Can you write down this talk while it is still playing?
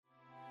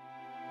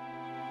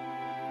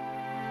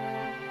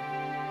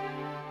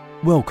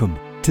Welcome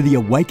to the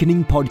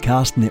Awakening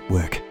Podcast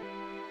Network.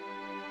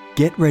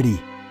 Get ready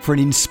for an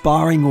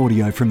inspiring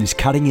audio from this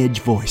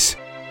cutting-edge voice.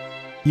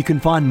 You can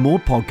find more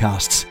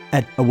podcasts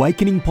at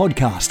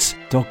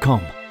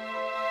awakeningpodcasts.com.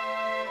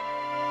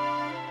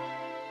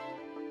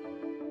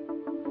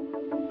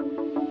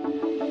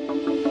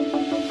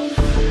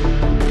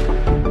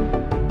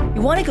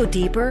 You want to go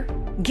deeper?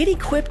 Get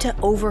equipped to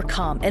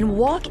overcome and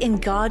walk in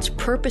God's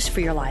purpose for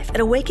your life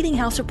at Awakening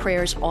House of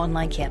Prayer's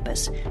online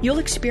campus. You'll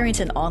experience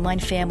an online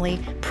family,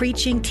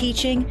 preaching,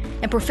 teaching,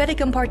 and prophetic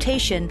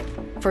impartation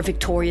for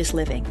victorious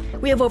living.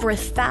 We have over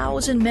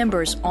 1,000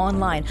 members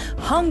online,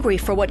 hungry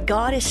for what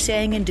God is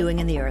saying and doing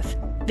in the earth.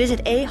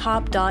 Visit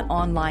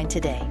ahop.online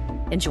today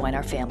and join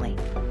our family.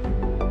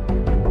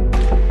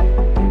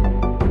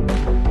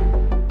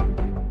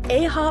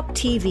 AHOP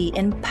TV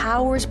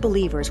empowers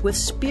believers with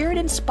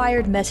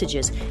Spirit-inspired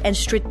messages and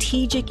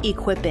strategic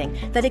equipping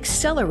that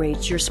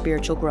accelerates your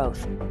spiritual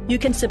growth. You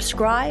can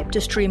subscribe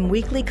to stream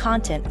weekly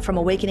content from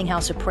Awakening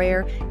House of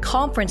Prayer,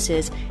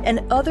 conferences, and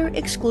other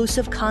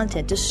exclusive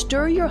content to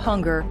stir your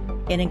hunger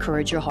and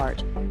encourage your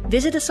heart.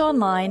 Visit us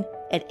online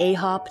at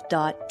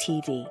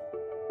ahop.tv.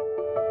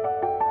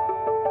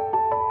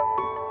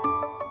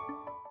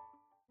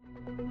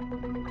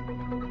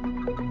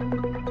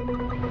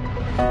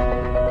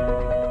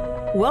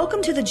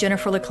 Welcome to the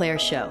Jennifer LeClaire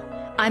Show.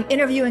 I'm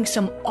interviewing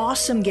some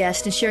awesome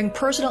guests and sharing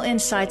personal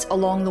insights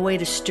along the way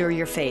to stir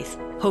your faith.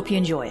 Hope you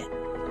enjoy it.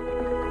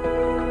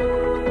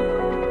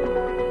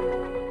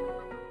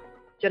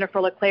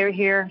 Jennifer LeClaire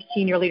here,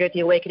 Senior Leader at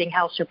the Awakening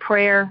House of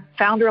Prayer,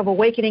 founder of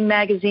Awakening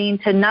Magazine.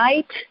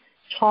 Tonight,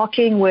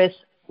 talking with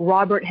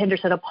Robert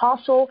Henderson.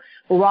 Apostle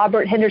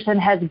Robert Henderson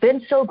has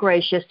been so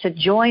gracious to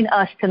join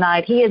us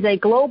tonight. He is a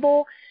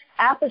global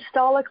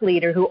apostolic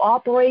leader who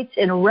operates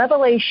in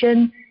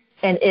revelation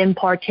and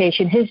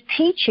impartation. His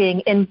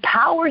teaching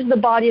empowers the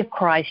body of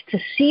Christ to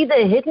see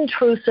the hidden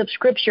truths of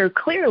Scripture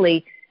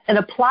clearly and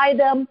apply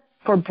them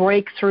for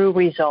breakthrough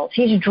results.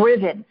 He's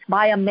driven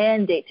by a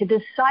mandate to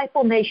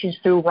disciple nations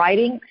through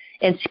writing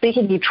and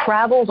speaking. He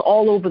travels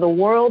all over the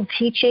world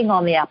teaching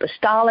on the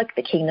apostolic,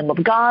 the kingdom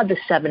of God, the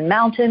seven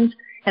mountains,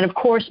 and of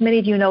course, many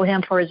of you know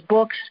him for his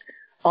books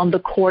on the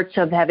courts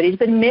of heaven. He's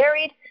been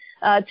married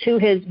to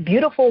his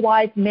beautiful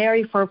wife,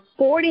 Mary, for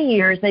 40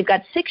 years. They've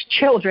got 6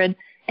 children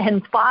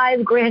and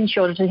 5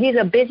 grandchildren. So he's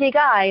a busy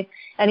guy,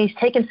 and he's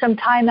taken some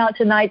time out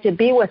tonight to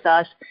be with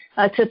us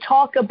to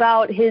talk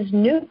about his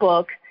new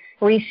book,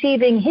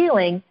 Receiving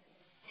Healing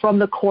from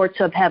the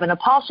Courts of Heaven.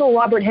 Apostle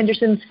Robert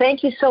Henderson,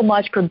 thank you so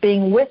much for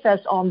being with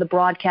us on the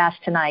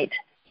broadcast tonight.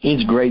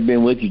 It's great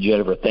being with you,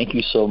 Jennifer. Thank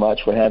you so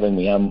much for having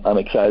me. I'm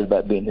excited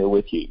about being here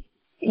with you.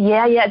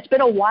 Yeah, it's been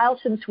a while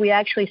since we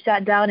actually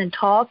sat down and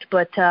talked,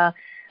 but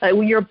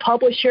your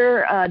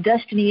publisher,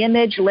 Destiny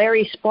Image,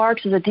 Larry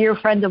Sparks, is a dear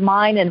friend of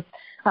mine, and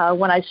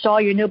when I saw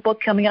your new book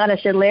coming out, I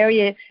said,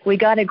 Larry, we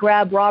got to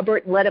grab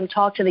Robert and let him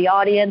talk to the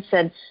audience.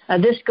 And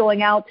this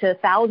going out to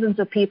thousands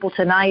of people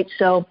tonight.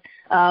 So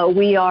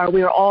we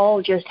are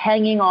all just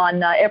hanging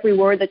on every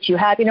word that you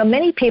have. You know,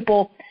 many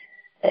people,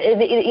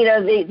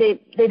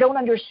 they don't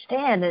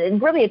understand,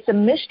 and really it's a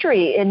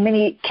mystery in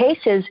many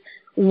cases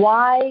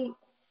why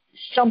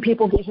some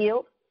people get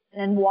healed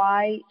and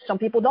why some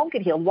people don't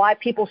get healed. Why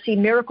people see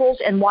miracles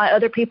and why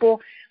other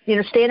people,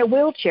 stay in a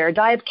wheelchair,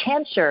 die of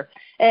cancer.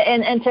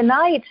 And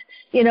tonight,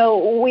 we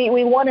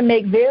want to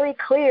make very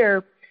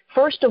clear,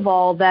 first of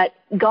all, that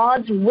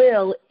God's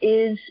will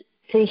is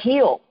to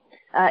heal.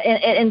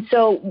 And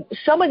so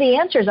some of the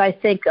answers, I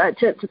think,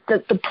 to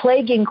the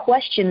plaguing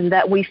questions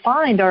that we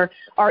find are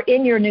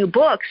in your new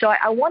book. So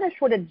I want to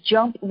sort of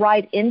jump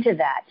right into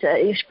that.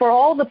 For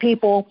all the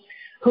people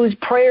whose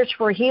prayers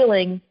for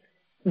healing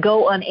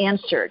go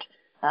unanswered.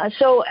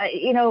 So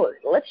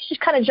let's just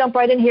kind of jump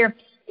right in here.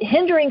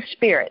 Hindering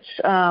spirits.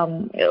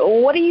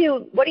 What do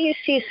you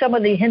see some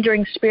of the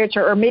hindering spirits,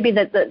 or maybe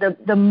the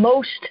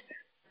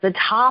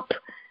top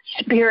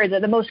spirit,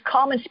 the most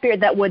common spirit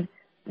that would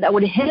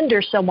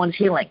hinder someone's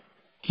healing?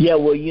 Yeah,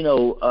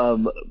 well,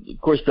 of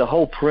course, the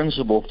whole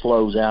principle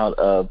flows out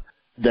of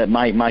that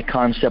my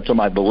concept or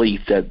my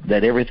belief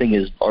that everything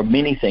is, or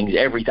many things,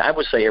 I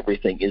would say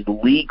everything is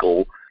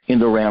legal in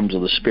the realms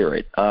of the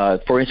spirit.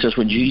 For instance,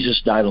 when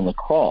Jesus died on the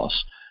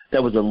cross,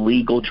 that was a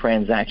legal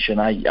transaction.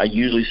 I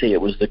usually say it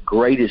was the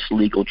greatest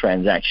legal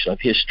transaction of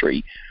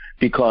history,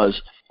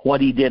 because what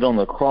he did on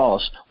the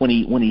cross, when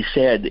he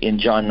said in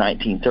John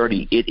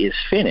 19:30, "It is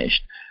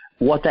finished,"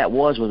 what that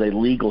was a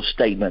legal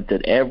statement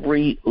that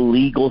every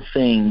legal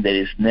thing that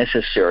is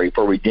necessary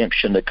for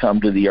redemption to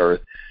come to the earth,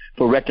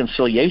 for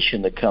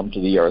reconciliation to come to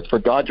the earth, for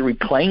God to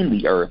reclaim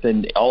the earth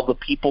and all the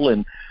people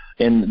and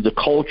the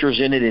cultures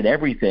in it and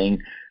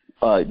everything,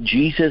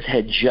 Jesus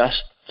had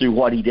just, through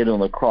what he did on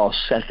the cross,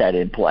 set that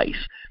in place.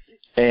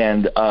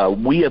 And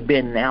we have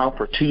been now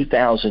for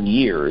 2,000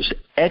 years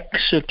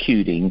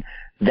executing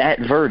that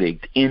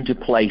verdict into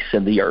place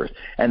in the earth.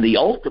 And the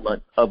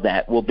ultimate of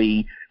that will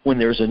be when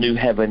there's a new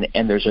heaven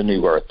and there's a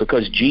new earth,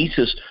 because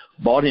Jesus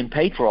bought and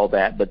paid for all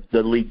that, but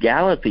the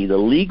legality, the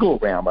legal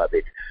realm of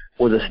it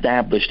was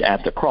established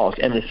at the cross.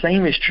 And the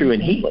same is true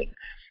in healing.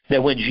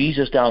 that when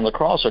Jesus died on the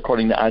cross,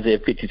 according to Isaiah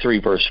 53,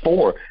 verse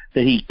 4,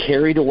 that he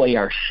carried away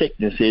our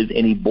sicknesses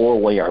and he bore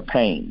away our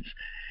pains.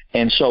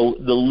 And so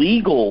the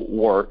legal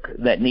work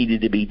that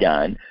needed to be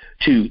done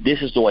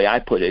this is the way I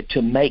put it,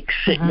 to make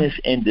sickness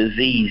and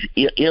disease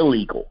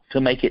illegal, to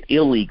make it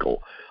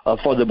illegal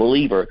for the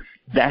believer,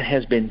 that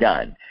has been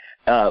done.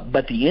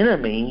 But the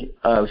enemy,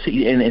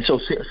 so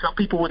some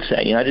people would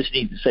say, and I just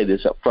need to say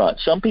this up front,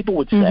 some people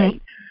would say,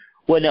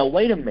 well, now,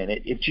 wait a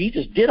minute, if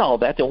Jesus did all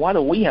that, then why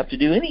do we have to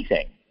do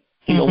anything?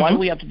 You know, why do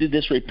we have to do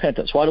this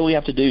repentance? Why do we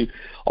have to do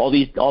all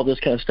this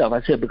kind of stuff?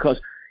 I said,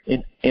 because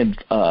in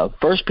 1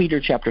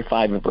 Peter chapter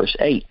 5 and verse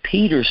 8,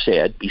 Peter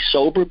said, be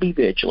sober, be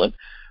vigilant,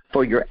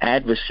 for your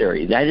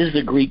adversary. That is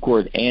the Greek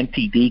word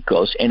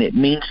antidikos, and it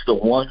means the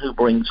one who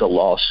brings a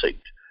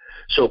lawsuit.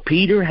 So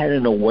Peter had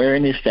an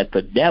awareness that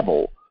the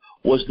devil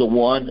was the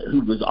one who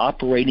was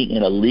operating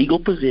in a legal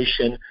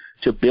position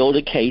to build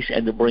a case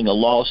and to bring a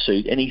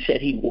lawsuit. And he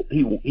said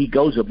he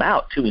goes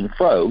about to and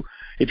fro,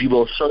 if you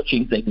will,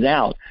 searching things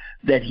out,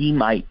 that he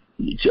might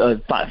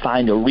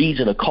find a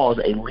reason, a cause,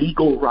 a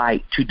legal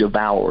right to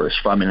devour us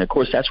from. And, of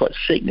course, that's what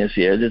sickness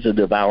is. It's a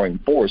devouring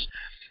force.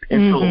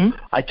 And so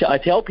I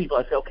tell people,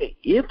 I say, okay,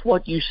 if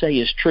what you say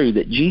is true,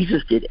 that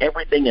Jesus did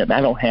everything and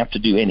I don't have to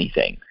do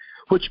anything,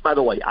 which, by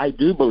the way, I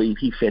do believe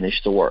he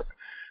finished the work.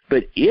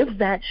 But if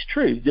that's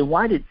true, then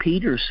why did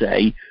Peter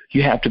say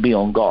you have to be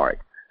on guard?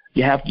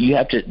 You have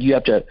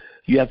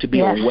to be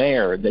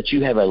aware that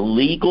you have a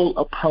legal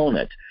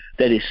opponent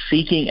that is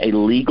seeking a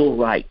legal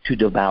right to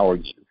devour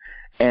you,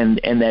 and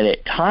that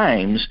at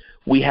times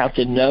we have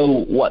to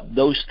know what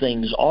those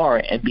things are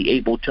and be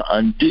able to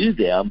undo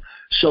them,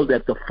 so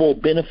that the full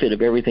benefit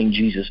of everything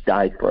Jesus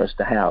died for us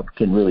to have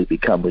can really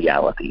become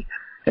reality.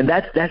 And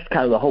that's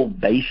kind of the whole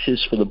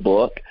basis for the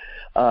book.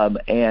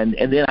 And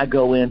then I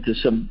go into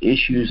some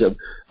issues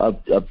of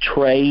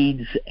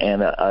trades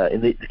and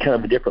in kind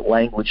of a different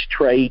language,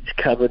 trades,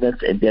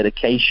 covenants, and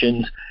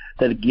dedications,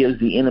 that gives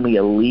the enemy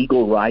a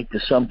legal right to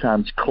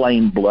sometimes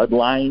claim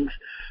bloodlines,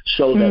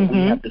 so that we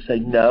have to say,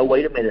 no,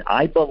 wait a minute,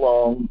 I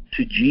belong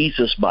to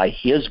Jesus by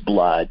his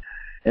blood.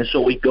 And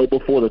so we go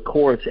before the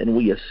courts and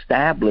we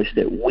establish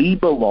that we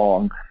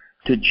belong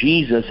to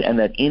Jesus, and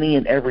that any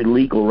and every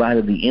legal right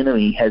of the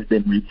enemy has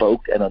been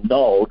revoked and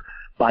annulled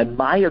by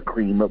my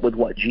agreement with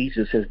what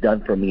Jesus has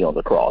done for me on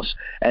the cross.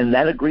 And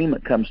that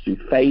agreement comes through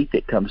faith,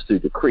 it comes through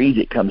the creed,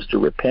 it comes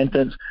through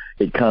repentance,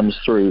 it comes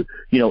through,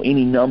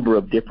 any number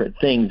of different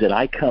things, that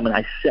I come and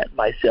I set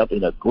myself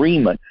in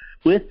agreement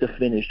with the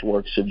finished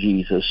works of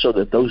Jesus, so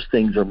that those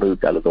things are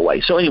moved out of the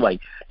way. So anyway,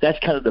 that's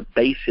kind of the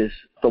basis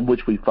from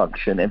which we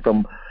function and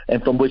from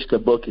which the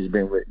book has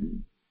been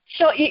written.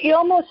 So you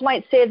almost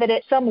might say that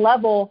at some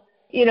level,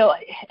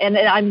 and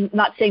I'm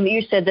not saying that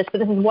you said this, but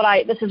this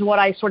is what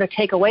I sort of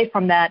take away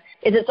from that,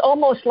 is it's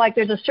almost like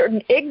there's a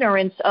certain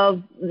ignorance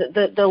of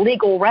the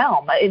legal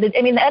realm. I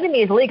mean, the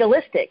enemy is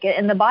legalistic,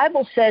 and the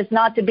Bible says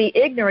not to be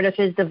ignorant of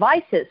his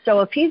devices.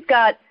 So if he's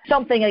got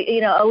something,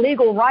 a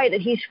legal right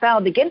that he's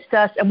found against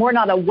us, and we're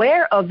not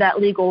aware of that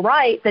legal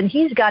right, then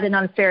he's got an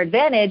unfair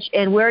advantage,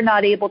 and we're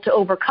not able to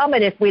overcome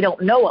it if we don't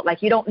know it.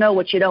 Like, you don't know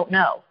what you don't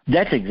know.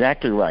 That's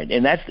exactly right,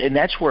 and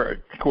that's where,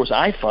 of course,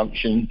 I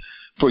function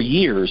for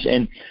years.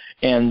 And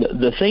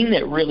the thing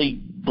that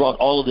really brought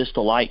all of this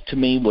to light to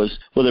me was,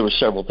 well, there were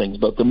several things,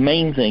 but the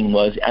main thing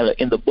was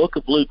in the book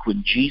of Luke,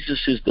 when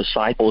Jesus'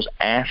 disciples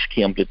asked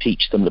him to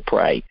teach them to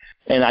pray.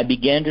 And I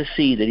began to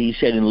see that he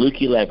said in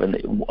Luke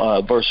 11,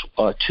 verse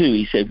 2,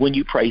 he said, when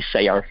you pray,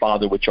 say, our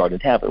Father which art in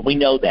heaven. We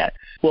know that.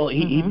 Well,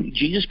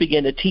 Jesus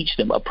began to teach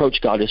them,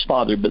 approach God as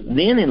Father. But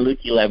then in Luke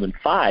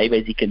 11:5,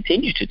 as he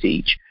continued to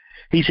teach,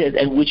 he said,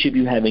 and which of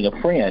you having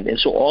a friend? And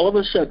so all of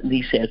a sudden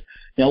he said,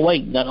 now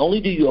wait, not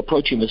only do you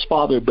approach him as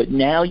Father, but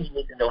now you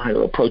need to know how to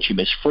approach him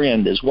as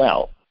friend as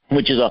well,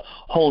 which is a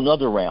whole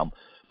other realm.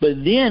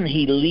 But then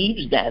he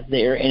leaves that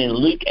there, and in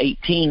Luke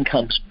 18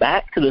 comes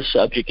back to the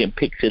subject and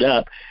picks it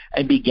up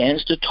and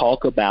begins to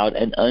talk about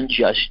an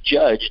unjust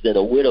judge that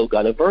a widow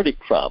got a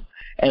verdict from.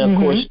 And, of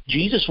course,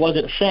 Jesus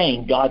wasn't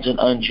saying God's an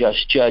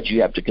unjust judge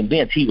you have to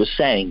convince. He was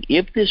saying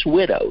if this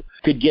widow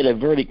could get a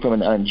verdict from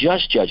an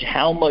unjust judge,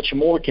 how much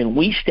more can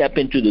we step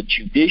into the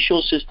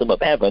judicial system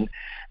of heaven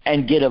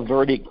and get a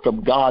verdict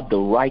from God, the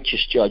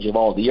righteous judge of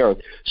all the earth?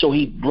 So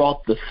he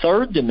brought the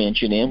third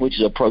dimension in, which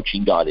is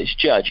approaching God as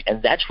judge,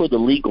 and that's where the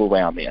legal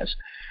realm is.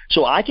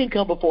 So I can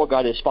come before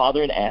God as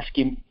Father and ask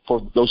him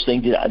for those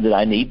things that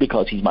I need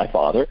because he's my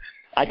Father.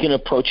 I can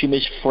approach him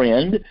as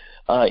friend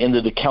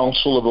into the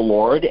counsel of the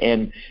Lord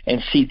and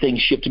see things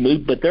shift and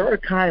move. But there are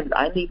times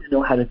I need to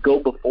know how to go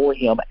before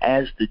him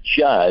as the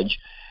judge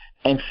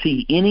and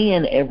see any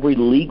and every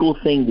legal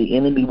thing the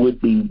enemy would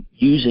be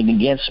using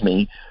against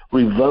me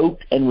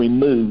revoked and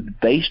removed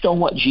based on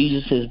what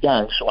Jesus has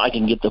done, so I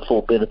can get the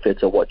full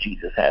benefits of what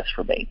Jesus has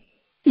for me.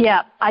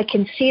 Yeah, I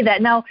can see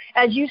that. Now,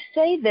 as you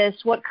say this,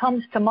 what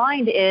comes to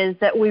mind is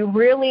that we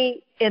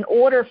really, in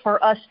order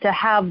for us to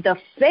have the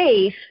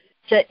faith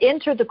to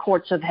enter the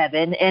courts of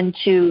heaven and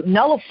to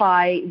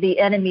nullify the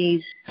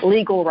enemy's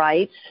legal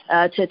rights,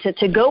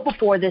 to go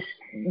before this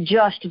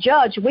just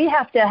judge, we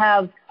have to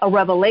have a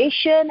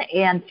revelation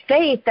and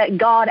faith that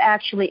God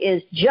actually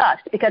is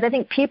just, because I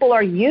think people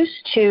are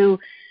used to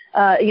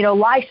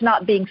life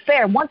not being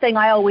fair. One thing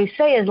I always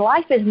say is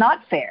life is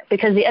not fair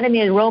because the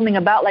enemy is roaming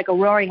about like a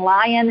roaring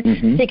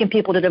lion, seeking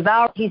people to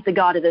devour. He's the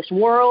God of this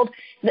world.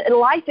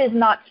 Life is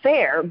not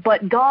fair,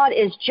 but God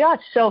is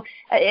just. So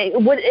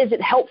is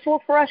it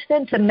helpful for us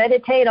then to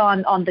meditate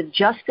on the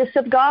justice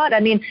of God?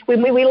 I mean,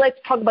 we like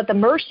to talk about the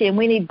mercy, and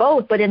we need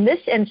both. But in this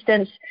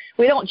instance,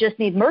 we don't just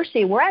need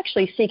mercy. We're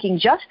actually seeking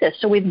justice.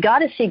 So we've got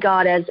to see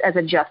God as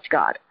a just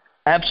God.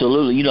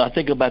 Absolutely. I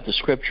think about the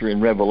scripture in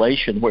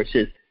Revelation where it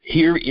says,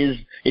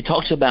 it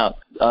talks about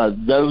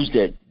those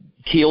that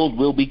killed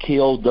will be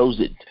killed, those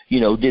that,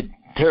 did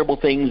terrible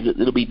things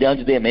that'll be done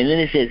to them. And then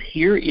it says,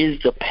 here is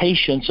the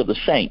patience of the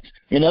saints.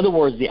 In other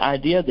words, the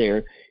idea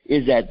there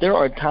is that there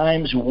are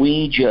times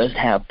we just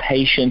have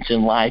patience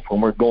in life when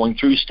we're going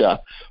through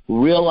stuff,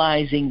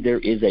 realizing there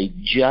is a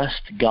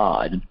just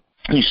God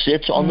who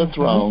sits on the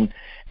throne,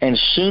 and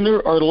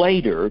sooner or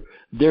later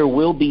there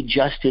will be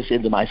justice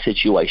into my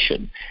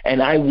situation,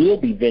 and I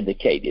will be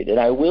vindicated, and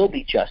I will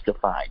be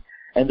justified.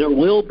 And there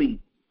will be,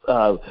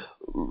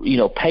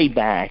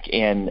 payback,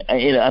 and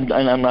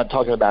I'm not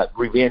talking about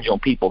revenge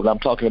on people, but I'm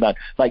talking about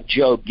like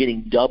Job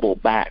getting double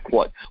back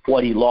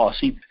what he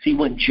lost. See,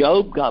 when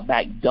Job got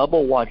back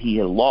double what he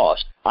had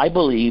lost, I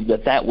believe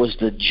that was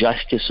the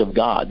justice of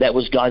God. That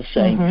was God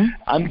saying,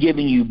 I'm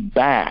giving you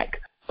back.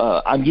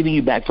 I'm giving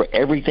you back for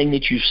everything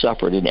that you've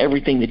suffered and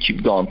everything that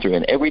you've gone through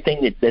and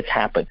everything that's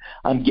happened.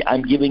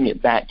 I'm giving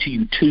it back to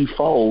you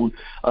twofold,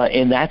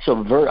 and that's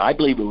I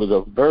believe it was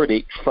a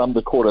verdict from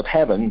the court of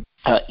heaven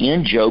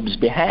in Job's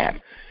behalf,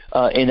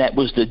 and that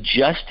was the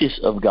justice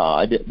of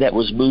God that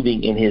was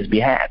moving in his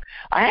behalf.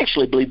 I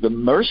actually believe the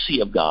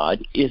mercy of God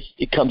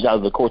it comes out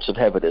of the courts of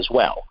heaven as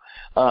well.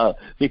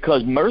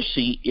 Because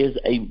mercy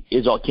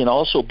can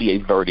also be a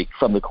verdict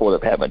from the court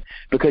of heaven.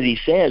 Because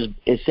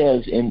it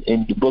says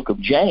in the book of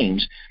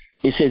James,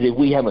 it says if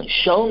we haven't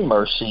shown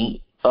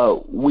mercy,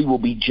 we will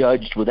be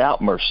judged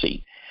without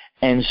mercy.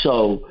 And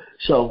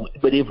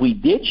but if we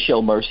did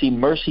show mercy,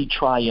 mercy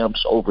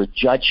triumphs over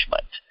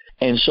judgment.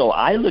 And so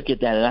I look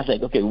at that and I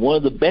think, okay, one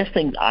of the best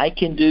things I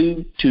can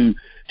do to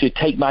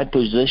take my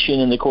position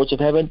in the courts of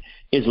heaven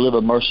is live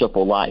a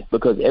merciful life,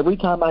 because every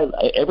time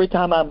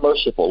I'm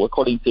merciful,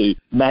 according to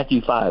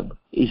Matthew 5,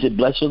 he said,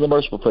 "Blessed are the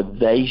merciful, for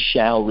they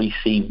shall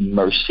receive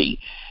mercy."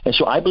 And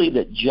so I believe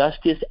that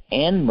justice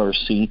and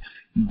mercy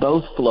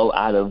both flow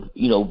out of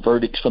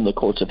verdicts from the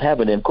courts of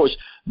heaven. And of course,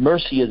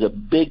 mercy is a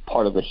big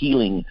part of the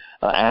healing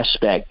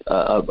aspect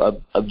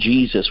of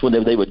Jesus.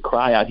 Whenever they would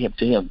cry out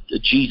to him,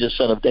 "Jesus,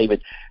 Son of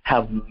David,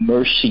 have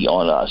mercy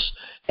on us,"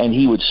 and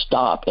he would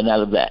stop, and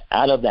out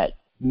of that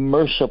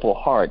merciful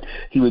heart,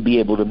 he would be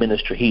able to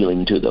minister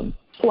healing to them.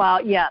 Wow,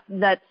 yeah,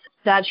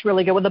 that's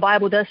really good. Well, the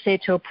Bible does say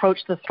to approach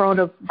the throne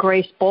of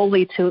grace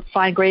boldly to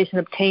find grace and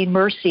obtain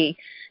mercy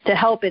to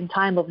help in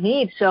time of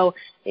need. So,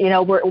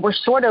 we're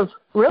sort of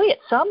really at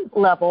some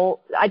level,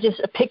 I just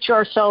picture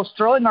ourselves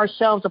throwing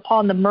ourselves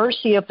upon the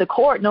mercy of the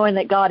court, knowing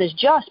that God is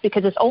just,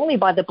 because it's only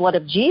by the blood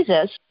of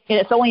Jesus, and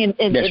it's only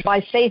by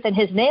faith in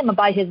his name and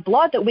by his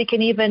blood that we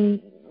can even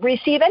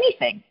receive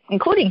anything,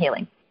 including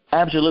healing.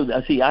 Absolutely.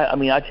 See,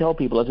 I tell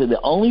people, I say the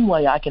only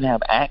way I can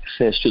have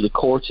access to the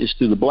courts is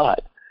through the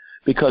blood,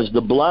 because the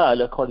blood,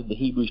 according to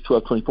Hebrews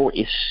 12:24,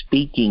 is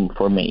speaking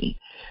for me,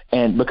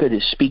 and because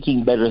it's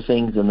speaking better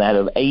things than that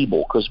of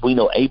Abel, because we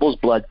know Abel's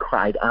blood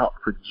cried out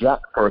for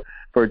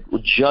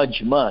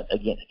judgment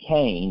against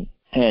Cain,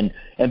 and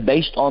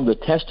based on the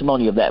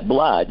testimony of that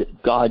blood,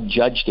 God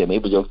judged him.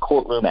 It was a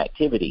courtroom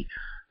activity.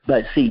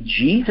 But see,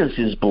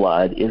 Jesus'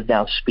 blood is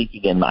now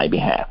speaking in my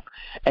behalf.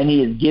 And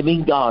he is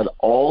giving God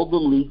all the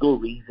legal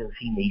reasons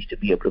he needs to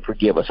be able to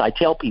forgive us. I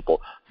tell people,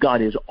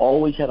 God has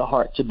always had a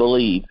heart to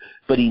believe,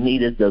 but he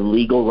needed the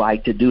legal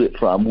right to do it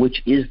from,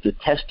 which is the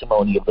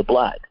testimony of the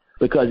blood.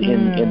 Because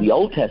in the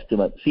Old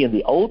Testament,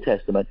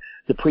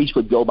 the priest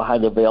would go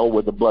behind the veil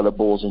with the blood of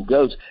bulls and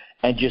goats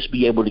and just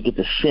be able to get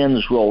the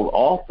sins rolled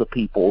off the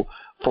people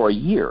for a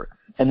year.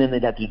 And then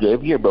they'd have to do it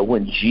every year. But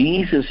when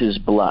Jesus'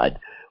 blood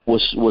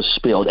was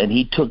spilled, and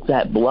he took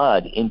that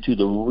blood into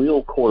the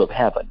real court of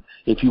heaven,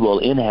 if you will,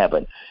 in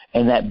heaven,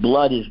 and that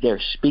blood is there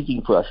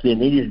speaking for us,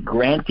 then it is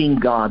granting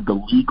God the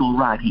legal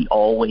right he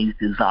always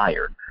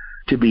desired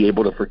to be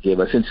able to forgive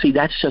us. And see,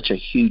 that's such a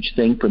huge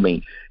thing for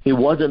me. It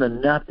wasn't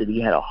enough that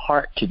he had a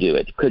heart to do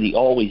it, because he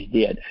always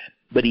did,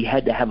 but he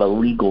had to have a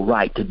legal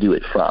right to do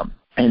it from.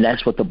 And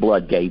that's what the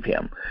blood gave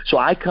him. So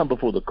I come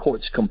before the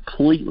courts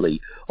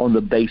completely on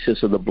the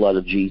basis of the blood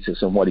of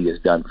Jesus and what he has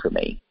done for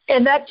me.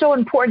 And that's so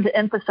important to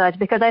emphasize,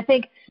 because I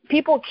think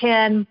people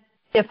can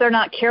if they're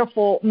not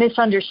careful,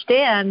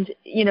 misunderstand,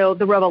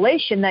 the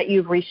revelation that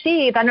you've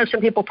received. I know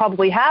some people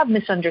probably have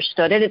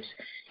misunderstood it.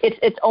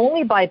 It's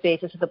only by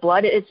basis of the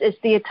blood. It's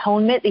the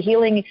atonement. The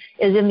healing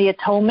is in the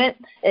atonement.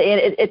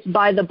 It's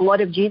by the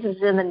blood of Jesus.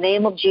 It's in the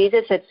name of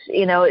Jesus.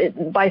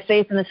 It's, by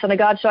faith in the Son of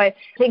God. So I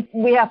think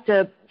we have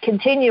to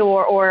continue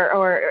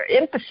or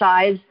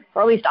emphasize,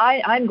 or at least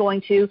I'm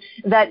going to,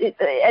 that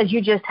as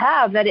you just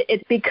have, that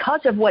it's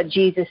because of what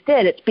Jesus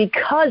did. It's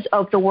because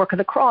of the work of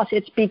the cross.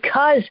 It's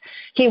because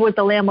he was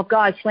the Lamb of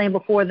God slain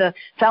before the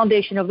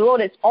foundation of the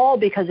world. It's all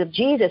because of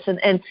Jesus.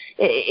 And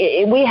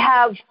we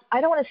have,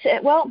 I don't want to say,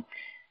 well,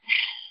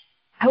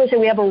 I would say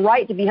we have a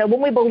right to be healed.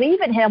 When we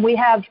believe in him, we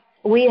have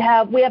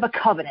a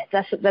covenant.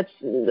 That's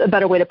a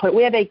better way to put it.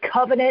 We have a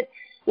covenant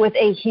with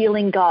a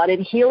healing God,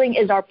 and healing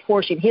is our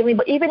portion. Healing,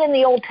 but even in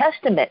the Old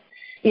Testament,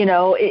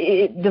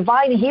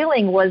 divine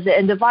healing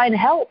and divine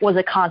help was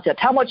a concept.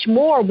 How much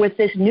more with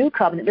this new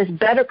covenant, this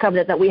better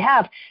covenant that we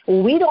have?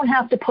 We don't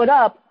have to put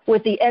up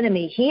with the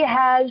enemy. He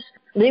has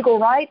legal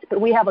rights, but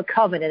we have a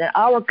covenant, and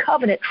our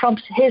covenant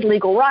trumps his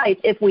legal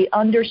rights if we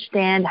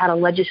understand how to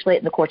legislate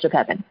in the courts of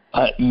heaven.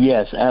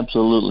 Yes,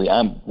 absolutely.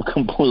 I'm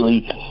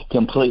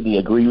completely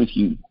agree with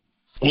you.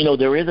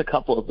 There is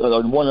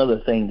one other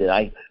thing that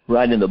I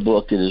write in the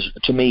book that is,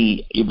 to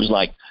me, it was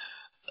like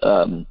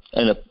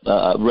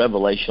a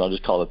revelation, I'll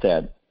just call it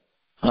that.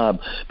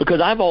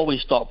 Because I've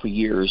always thought for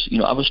years,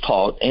 I was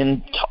taught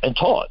and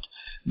taught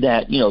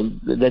that,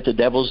 that the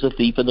devil's the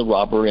thief and the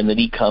robber, and that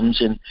he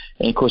comes and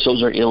of course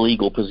those are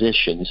illegal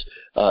positions.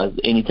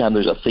 Anytime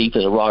there's a thief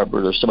and a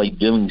robber, there's somebody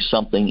doing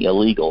something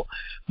illegal.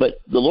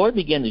 But the Lord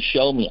began to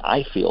show me,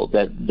 I feel,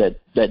 that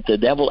the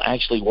devil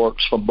actually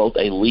works from both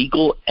a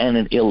legal and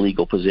an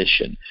illegal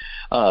position.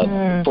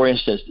 For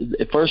instance,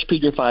 1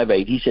 Peter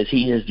 5:8, he says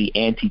he is the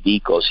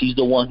antidikos. He's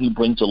the one who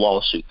brings a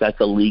lawsuit. That's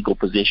a legal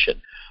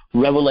position.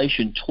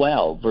 Revelation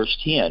 12, verse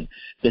 10,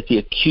 that the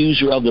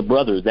accuser of the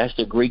brother, that's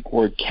the Greek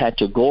word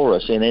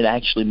kategoros, and it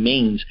actually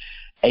means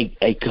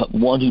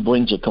one who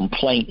brings a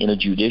complaint in a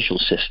judicial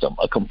system,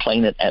 a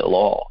complainant at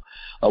law,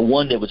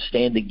 one that would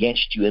stand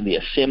against you in the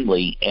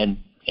assembly and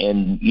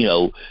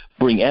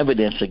bring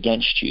evidence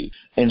against you.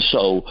 And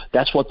so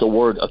that's what the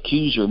word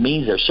accuser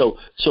means there. So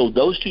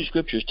those two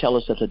scriptures tell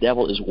us that the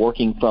devil is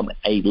working from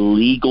a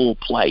legal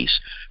place.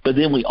 But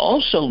then we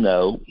also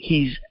know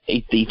he's a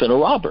thief and a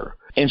robber.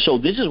 And so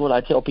this is what I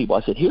tell people.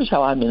 I said, here's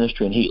how I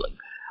minister in healing.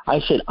 I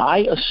said, I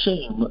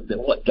assume that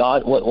what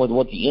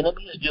the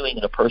enemy is doing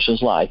in a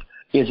person's life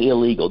is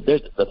illegal.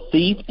 The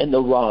thief and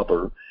the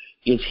robber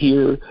is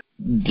here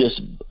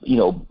just,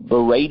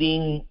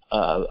 berating,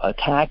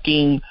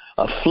 attacking,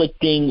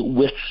 afflicting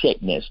with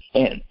sickness.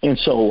 And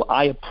so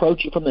I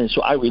approach it from there.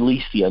 So I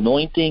release the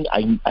anointing.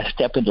 I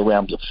step into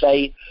realms of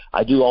faith.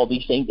 I do all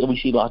these things, and we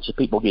see lots of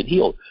people get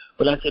healed.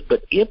 But I said,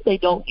 but if they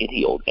don't get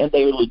healed and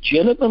they're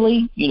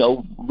legitimately,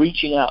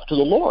 reaching out to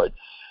the Lord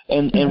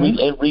and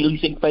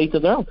releasing faith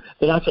of their own,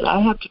 then I said, I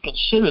have to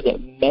consider that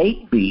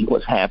maybe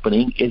what's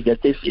happening is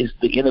that this is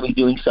the enemy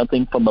doing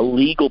something from a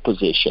legal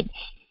position,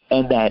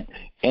 and that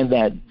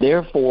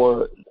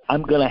therefore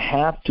I'm going to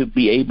have to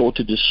be able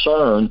to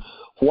discern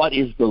what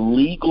is the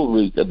legal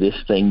root of this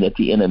thing that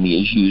the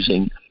enemy is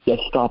using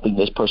that's stopping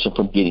this person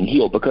from getting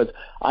healed. Because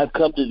I've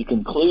come to the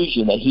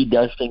conclusion that he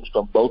does things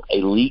from both a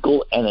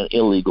legal and an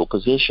illegal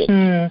position.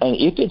 And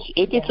if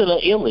it's an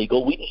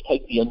illegal, we just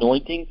take the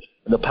anointing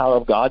and the power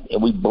of God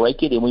and we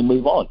break it and we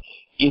move on.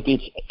 If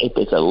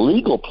it's a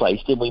legal place,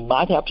 then we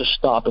might have to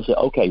stop and say,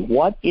 okay,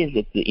 what is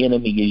it the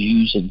enemy is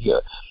using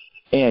here?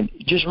 And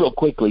just real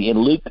quickly, in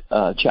Luke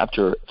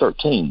chapter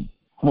 13,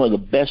 one of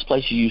the best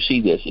places you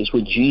see this is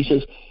when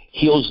Jesus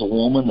heals the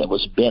woman that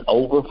was bent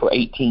over for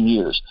 18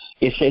 years.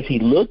 It says he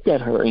looked at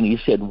her and he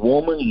said,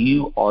 woman,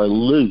 you are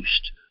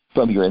loosed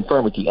from your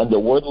infirmity. And the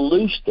word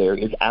loose there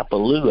is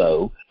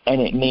apoluo, and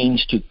it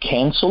means to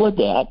cancel a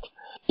debt,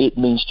 it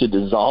means to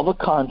dissolve a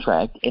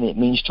contract, and it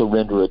means to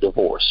render a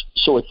divorce.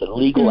 So it's a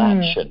legal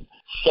action.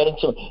 And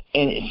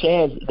it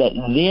says that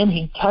then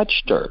he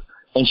touched her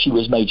and she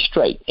was made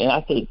straight. And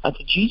I think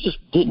Jesus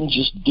didn't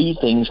just do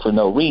things for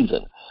no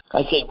reason.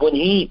 I said when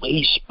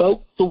he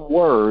spoke the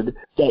word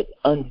that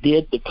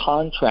undid the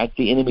contract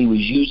the enemy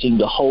was using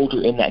to hold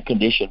her in that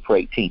condition for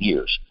 18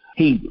 years.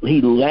 He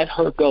let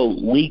her go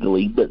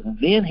legally, but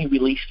then he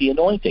released the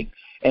anointing.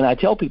 And I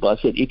tell people, I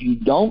said, if you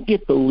don't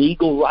get the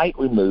legal right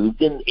removed,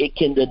 then it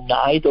can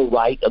deny the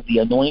right of the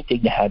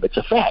anointing to have its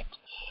effect.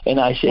 And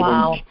I said,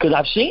 because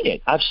I've seen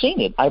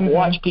it. I've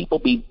watched people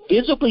be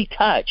visibly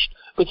touched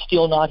but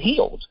still not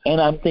healed. And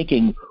I'm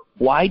thinking,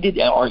 why did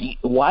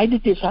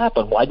this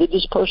happen? Why did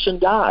this person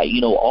die?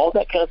 All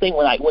that kind of thing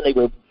when they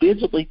were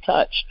visibly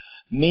touched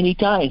many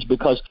times,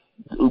 because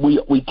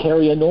we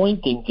carry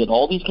anointings and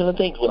all these kind of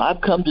things. Well,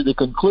 I've come to the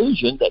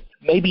conclusion that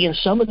maybe in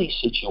some of these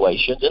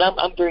situations, and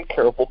I'm very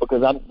careful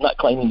because I'm not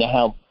claiming to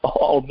have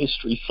all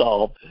mysteries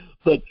solved,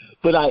 but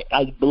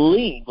I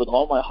believe with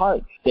all my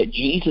heart that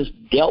Jesus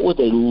dealt with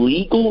a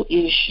legal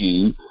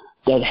issue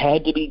that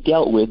had to be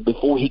dealt with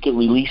before he could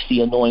release the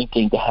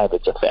anointing to have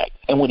its effect.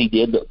 And when he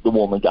did, the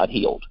woman got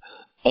healed.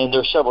 And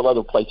there's several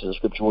other places in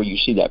Scripture where you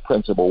see that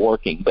principle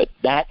working. But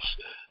that's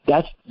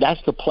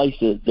the place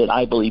that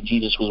I believe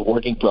Jesus was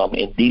working from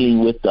in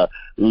dealing with the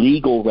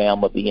legal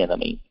realm of the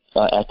enemy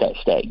at that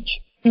stage.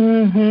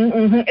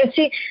 And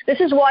see, this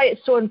is why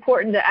it's so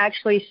important to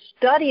actually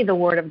study the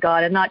Word of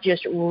God and not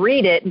just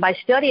read it. And by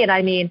study it,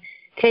 I mean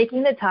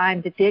taking the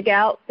time to dig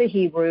out the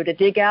Hebrew, to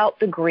dig out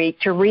the Greek,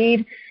 to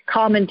read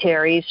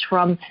commentaries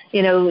from,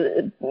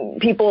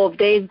 people of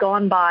days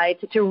gone by,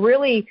 to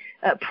really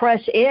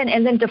press in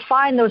and then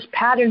define those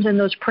patterns and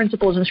those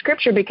principles in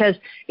Scripture, because,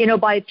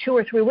 by 2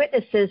 or 3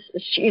 witnesses,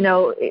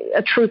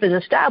 a truth is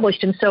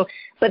established. And so,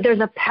 but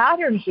there's a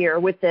pattern here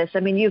with this.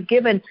 I mean, you've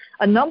given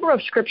a number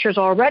of scriptures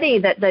already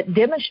that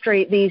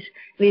demonstrate these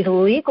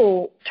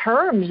legal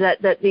terms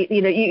that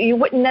you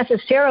wouldn't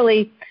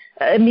necessarily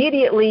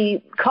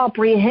immediately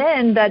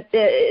comprehend that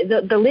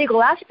the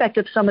legal aspect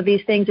of some of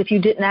these things if you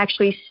didn't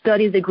actually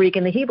study the Greek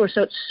and the Hebrew.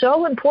 So it's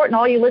so important,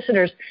 all you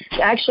listeners,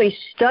 to actually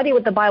study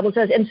what the Bible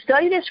says and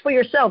study this for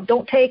yourself.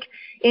 Don't take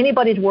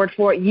anybody's word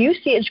for it. You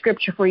see it in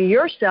Scripture for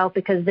yourself,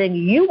 because then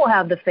you will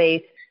have the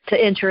faith to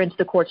enter into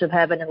the courts of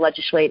heaven and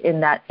legislate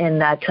in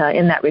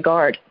that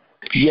regard.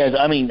 Yes,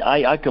 I mean,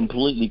 I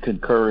completely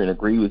concur and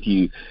agree with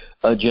you,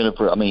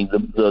 Jennifer. I mean,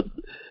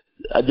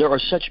 there are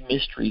such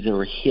mysteries that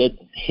are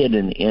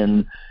hidden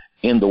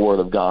in the Word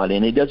of God,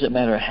 and it doesn't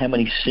matter how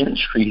many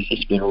centuries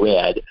it's been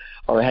read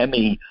or how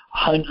many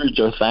hundreds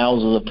or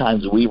thousands of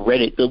times we've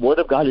read it. The Word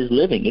of God is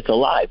living; it's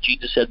alive.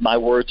 Jesus said, "My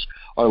words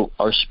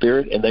are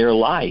spirit and they are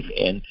life."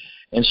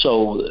 And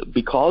so,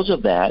 because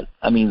of that,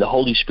 I mean, the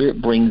Holy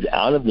Spirit brings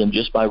out of them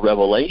just by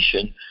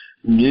revelation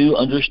new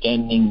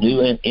understanding,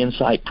 new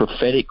insight,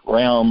 prophetic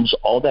realms,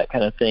 all that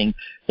kind of thing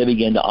that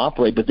begin to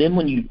operate. But then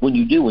when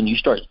you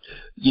start,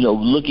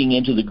 looking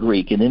into the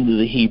Greek and into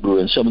the Hebrew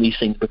and some of these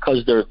things,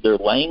 because their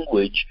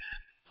language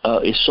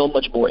is so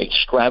much more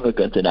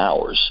extravagant than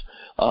ours,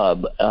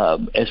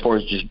 as far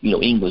as just,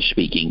 English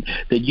speaking,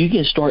 that you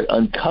can start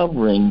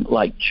uncovering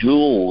like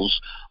jewels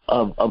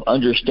of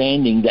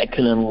understanding that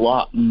can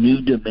unlock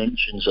new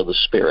dimensions of the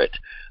Spirit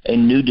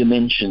and new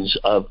dimensions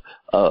of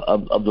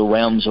the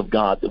realms of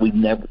God that we've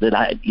never,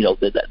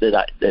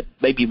 that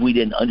maybe if we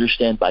didn't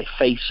understand by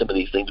faith some of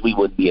these things, we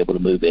wouldn't be able to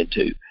move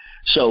into.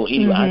 So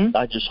anyway,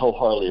 I just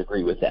wholeheartedly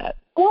agree with that.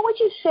 What would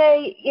you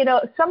say,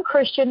 some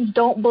Christians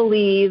don't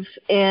believe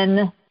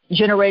in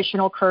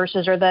generational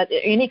curses or that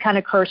any kind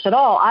of curse at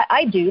all.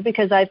 I do,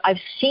 because I've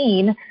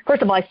seen,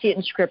 first of all, I see it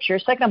in Scripture.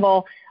 Second of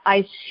all,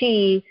 I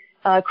see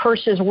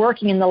curses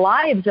working in the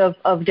lives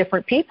of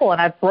different people, and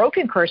I've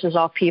broken curses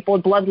off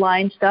people,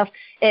 bloodline stuff,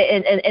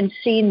 and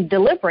seen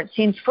deliverance,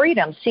 seen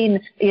freedom, seen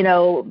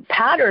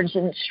patterns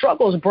and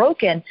struggles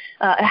broken.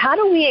 How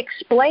do we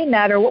explain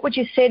that, or what would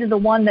you say to the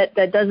one that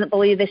doesn't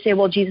believe? They say,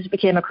 well, Jesus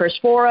became a curse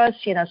for us,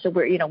 so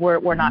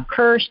we're not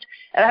cursed.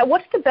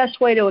 What's the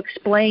best way to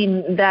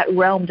explain that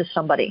realm to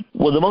somebody?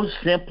 Well, the most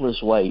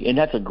simplest way, and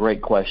that's a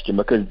great question,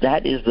 because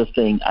that is the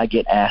thing I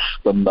get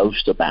asked the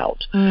most about.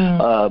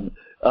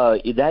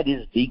 That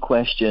is the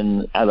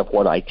question out of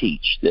what I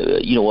teach.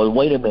 Well,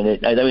 wait a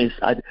minute.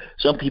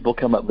 Some people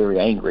come up very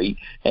angry,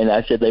 and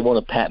I said they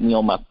want to pat me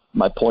on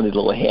my pointed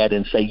little head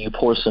and say, "You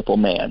poor simple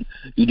man,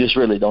 you just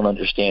really don't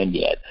understand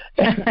yet."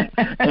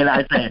 And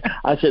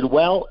I said,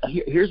 well,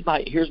 here's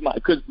my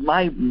because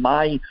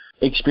my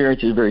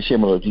experience is very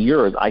similar to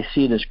yours. I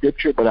see it in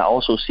Scripture, but I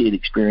also see it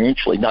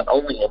experientially, not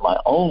only in my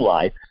own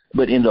life,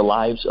 but in the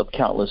lives of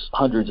countless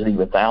hundreds and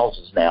even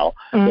thousands now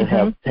that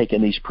have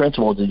taken these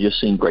principles and just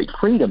seen great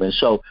freedom.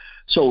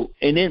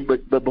 And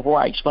but before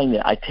I explain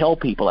that, I tell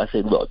people, I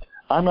said, look,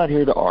 I'm not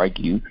here to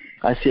argue.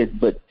 I said,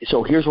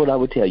 so here's what I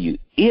would tell you.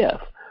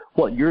 If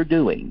what you're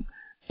doing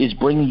is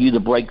bringing you the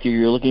breakthrough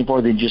you're looking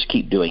for, then just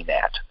keep doing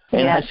that.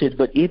 And I said,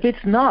 but if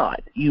it's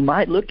not, you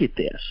might look at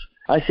this.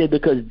 I said,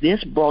 because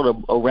this brought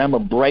a realm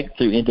of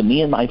breakthrough into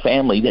me and my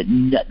family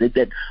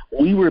that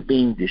we were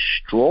being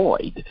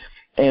destroyed.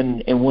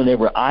 And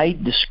whenever I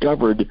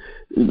discovered,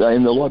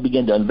 and the Lord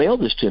began to unveil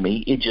this to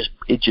me,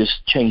 it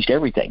just changed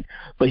everything.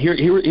 But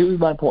here's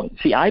my point.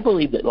 See, I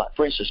believe that, like,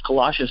 for instance,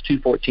 Colossians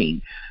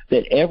 2:14,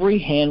 that every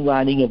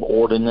handwriting of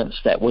ordinance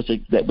that was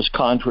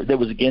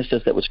against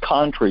us, that was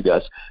contrary to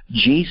us,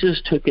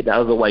 Jesus took it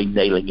out of the way,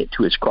 nailing it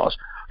to his cross.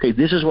 Okay,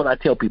 this is what I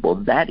tell people.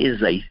 That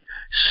is a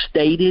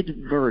stated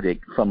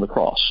verdict from the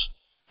cross.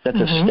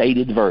 That's a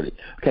stated verdict.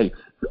 Okay,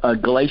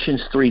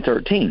 Galatians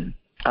 3:13.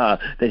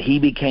 That he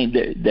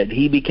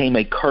became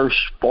a curse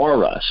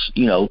for us,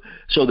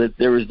 so that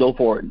there is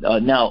therefore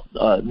now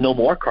no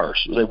more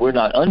curse. That we're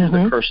not under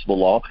the curse of the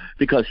law,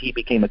 because he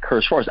became a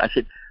curse for us. I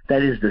said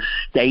that is the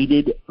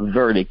stated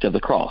verdict of the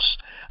cross.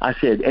 I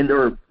said, and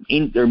there are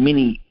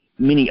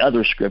many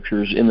other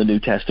scriptures in the New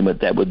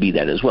Testament that would be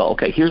that as well.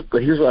 Okay, here's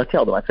what I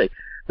tell them. I say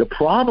the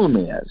problem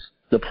is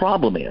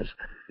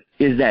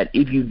that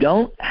if you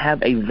don't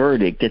have a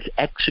verdict that's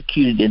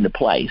executed into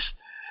place,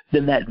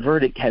 then that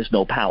verdict has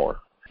no power.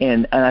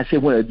 And I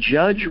said, when a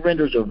judge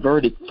renders a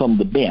verdict from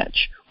the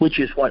bench, which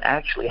is what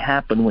actually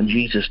happened when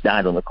Jesus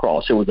died on the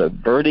cross, there was a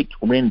verdict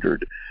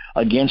rendered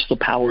against the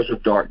powers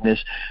of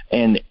darkness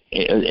and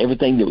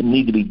everything that would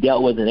need to be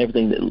dealt with and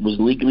everything that was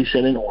legally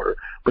set in order.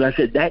 But I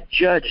said that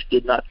judge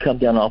did not come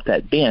down off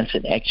that bench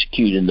and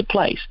execute into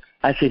place.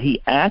 I said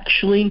he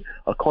actually,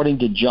 according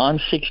to John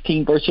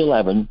 16, verse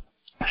 11,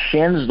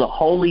 sends the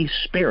Holy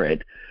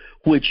Spirit,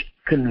 which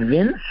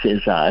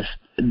convinces us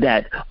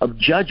that of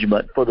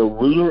judgment, for the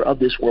ruler of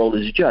this world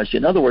is judged.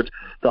 In other words,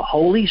 the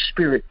Holy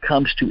Spirit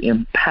comes to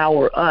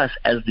empower us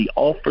as the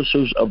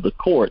officers of the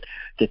court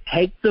to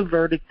take the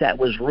verdict that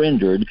was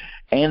rendered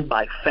and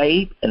by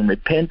faith and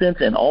repentance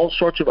and all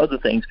sorts of other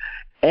things,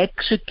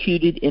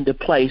 execute it into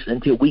place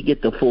until we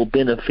get the full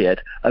benefit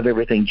of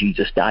everything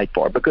Jesus died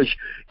for. Because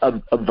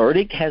a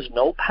verdict has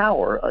no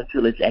power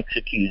until it's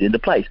executed into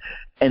place.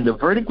 And the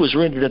verdict was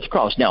rendered at the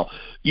cross. Now,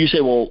 you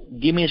say, well,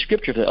 give me a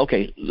scripture for that.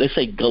 Okay, let's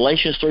say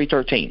Galatians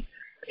 3:13.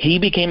 He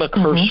became a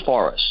curse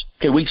for us.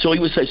 Okay, so he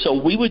would say, so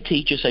we would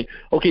teach and say,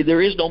 okay,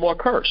 there is no more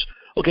curse.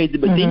 Okay,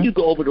 but then you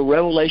go over to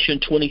Revelation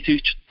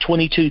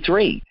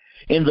 22:3.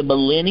 In the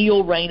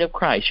millennial reign of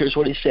Christ, here's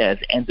what it says,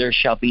 and there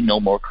shall be no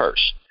more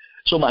curse.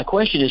 So my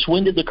question is,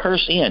 when did the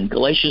curse end?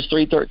 Galatians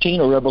 3:13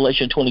 or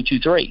Revelation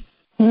 22:3?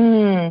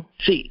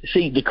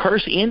 See, the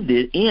curse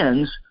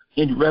ends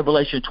in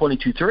Revelation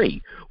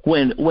 22:3,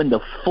 when the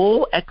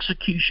full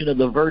execution of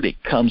the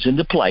verdict comes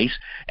into place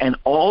and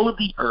all of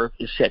the earth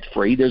is set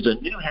free. There's a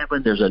new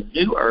heaven, there's a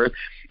new earth.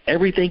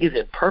 Everything is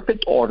in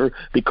perfect order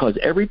because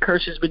every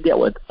curse has been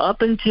dealt with.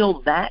 Up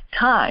until that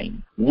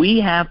time, we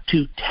have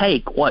to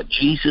take what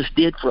Jesus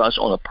did for us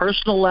on a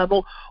personal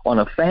level, on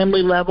a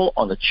family level,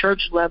 on a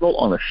church level,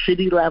 on a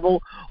city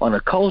level, on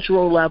a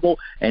cultural level,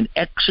 and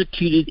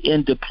execute it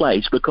into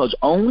place, because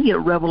only at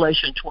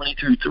Revelation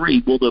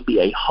 22:3 will there be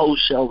a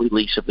wholesale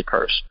release of the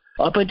curse.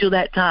 Up until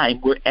that time,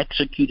 we're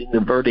executing the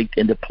verdict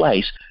into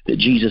place that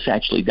Jesus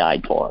actually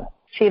died for.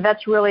 See,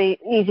 that's really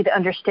easy to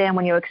understand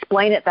when you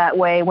explain it that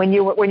way. When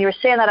you were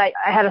saying that, I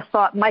had a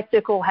thought. Mike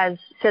Bickle has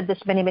said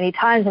this many, many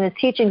times in his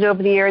teachings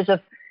over the years.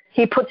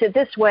 He puts it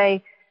this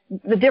way: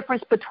 the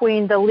difference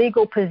between the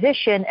legal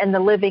position and the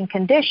living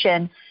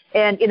condition.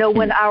 And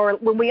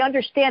when we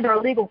understand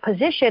our legal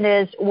position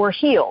is we're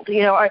healed.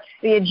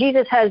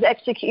 Jesus has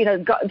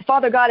executed.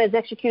 Father God has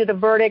executed a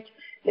verdict.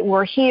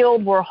 We're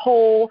healed. We're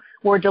whole.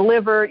 We're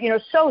delivered.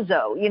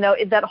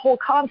 Sozo. That whole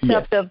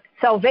concept of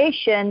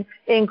salvation,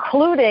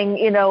 including,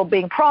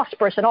 being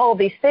prosperous and all of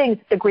these things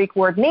the Greek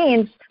word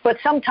means. But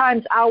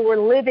sometimes our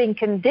living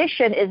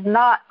condition is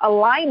not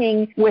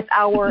aligning with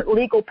our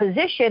legal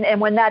position. And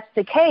when that's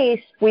the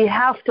case, we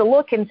have to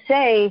look and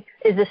say,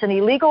 is this an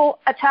illegal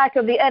attack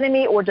of the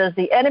enemy, or does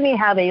the enemy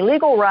have a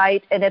legal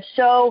right? And if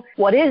so,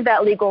 what is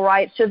that legal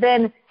right? So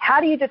then how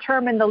do you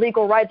determine the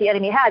legal right the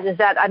enemy has? Is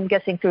that, I'm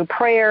guessing, through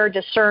prayer,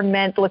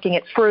 discernment, looking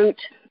at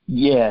fruit?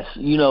 Yes.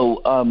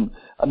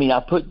 I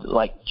put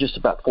like just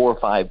about 4 or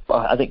 5,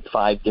 I think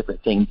 5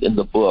 different things in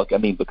the book.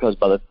 Because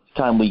by the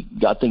time we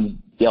got things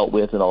dealt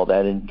with and all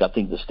that and got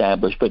things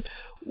established. But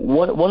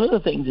one of the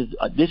things is,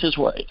 this is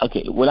where,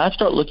 when I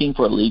start looking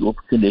for a legal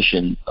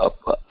condition,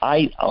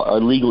 a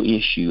legal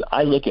issue,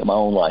 I look at my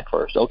own life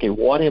first. Okay,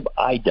 what have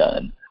I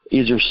done?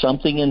 Is there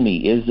something in me?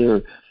 Is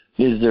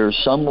there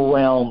some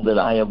realm that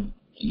I have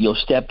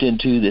stepped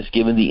into that's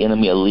given the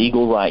enemy a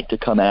legal right to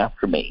come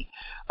after me?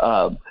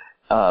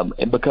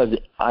 And because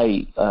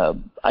I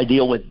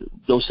deal with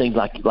those things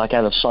like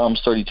out of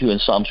Psalms 32 and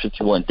Psalms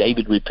 51,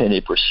 David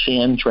repented for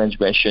sin,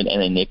 transgression,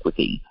 and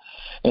iniquity.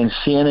 And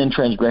sin and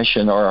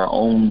transgression are our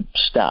own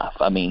stuff.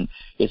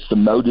 It's the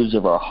motives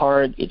of our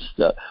heart, it's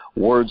the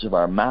words of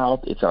our mouth,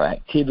 it's our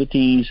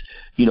activities,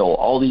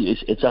 all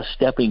these. It's us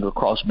stepping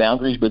across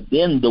boundaries. But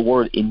then the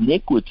word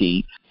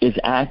iniquity is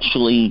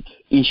actually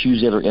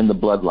issues that are in the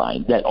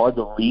bloodline, that are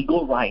the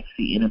legal rights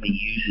the enemy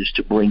uses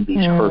to bring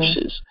these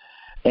curses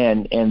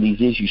and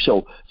these issues.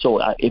 So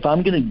if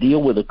I'm going to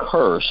deal with a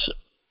curse,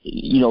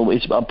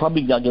 I'm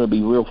probably not going to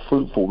be real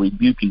fruitful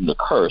rebuking the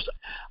curse.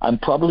 I'm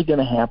probably going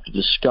to have to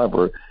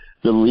discover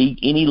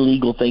any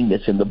legal thing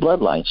that's in the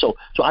bloodline. So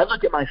I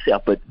look at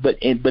myself, but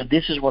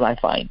this is what I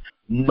find.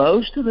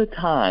 Most of the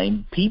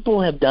time,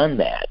 people have done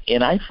that,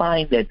 and I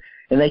find that,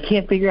 and they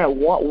can't figure out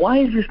why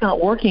is this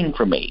not working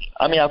for me.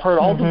 I've heard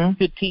all the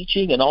good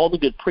teaching and all the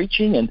good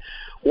preaching, and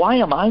why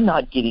am I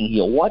not getting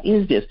healed? What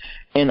is this?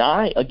 And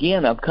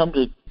I've come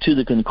to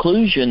the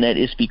conclusion that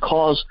it's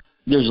because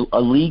there's a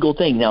legal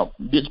thing. Now,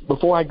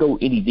 before I go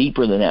any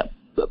deeper than that,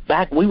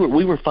 back we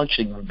were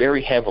functioning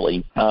very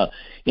heavily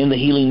in the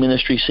healing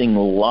ministry, seeing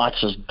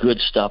lots of good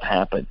stuff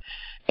happen.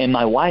 And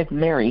my wife,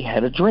 Mary,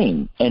 had a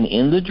dream. And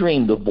in the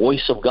dream, the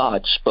voice of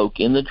God spoke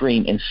in the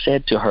dream and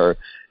said to her,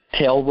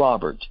 "Tell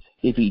Robert,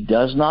 if he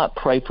does not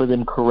pray for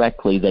them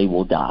correctly, they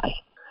will die."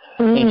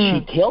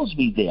 And she tells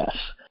me this.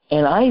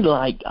 And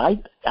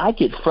I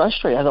get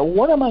frustrated. I go,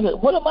 what am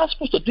I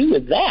supposed to do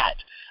with that?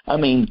 I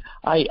mean,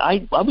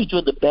 I was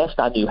doing the best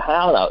I knew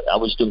how. I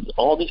was doing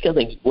all these kind of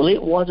things. Well,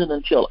 it wasn't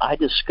until I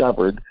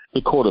discovered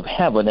the court of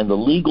heaven and the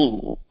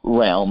legal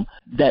realm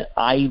that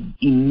I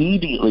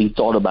immediately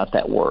thought about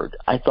that word.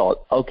 I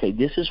thought, okay,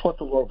 this is what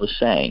the Lord was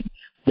saying,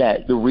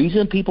 that the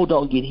reason people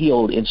don't get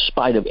healed in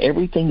spite of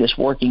everything that's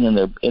working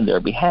in their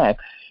behalf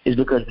is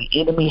because the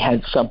enemy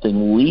had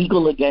something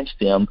legal against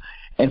them,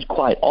 and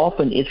quite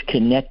often it's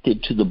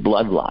connected to the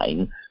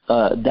bloodline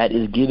that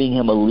is giving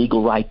him a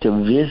legal right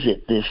to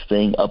visit this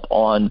thing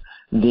upon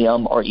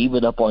them, or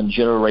even upon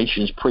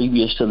generations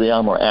previous to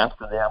them or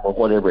after them, or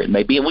whatever it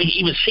may be. And we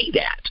even see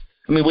that.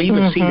 I mean, we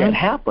even see that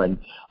happen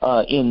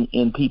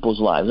in people's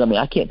lives. I mean,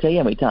 I can't tell you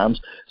how many times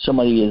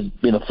somebody has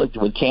been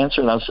afflicted with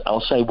cancer, and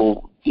I'll say,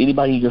 well,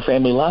 anybody in your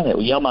family line had?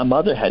 Well, yeah, my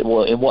mother had.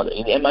 Well,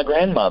 and my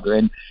grandmother,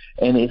 and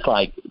it's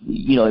like,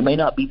 you know, it may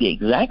not be the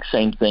exact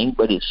same thing,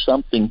 but it's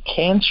something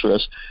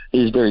cancerous that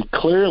is very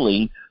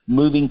clearly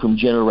moving from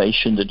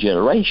generation to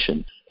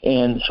generation.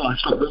 And so I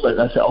started realizing,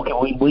 I said,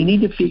 okay, we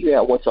need to figure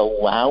out what's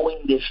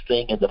allowing this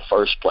thing in the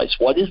first place.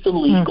 What is the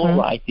legal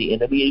right the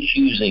enemy is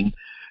using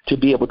to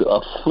be able to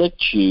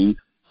afflict you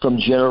from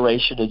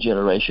generation to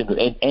generation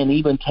and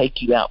even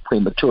take you out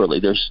prematurely?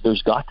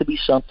 There's got to be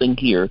something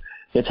here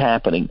that's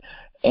happening.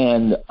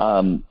 And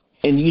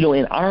you know,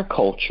 in our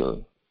culture,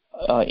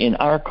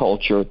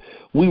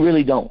 we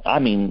really don't. I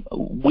mean,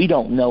 we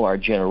don't know our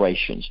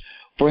generations.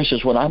 For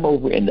instance, when I'm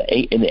over in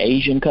the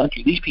Asian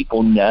country, these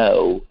people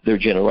know their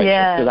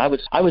generation.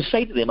 Because I would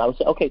say to them, I would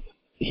say, okay,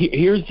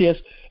 here's this,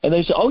 and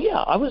they say, oh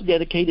yeah, I was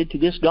dedicated to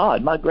this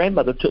God. My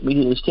grandmother took me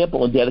to this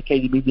temple and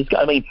dedicated me to this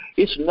God. I mean,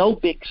 it's no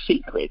big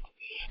secret.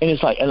 And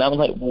it's like, and I was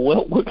like,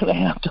 well, we're going to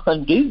have to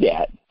undo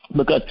that,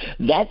 because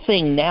that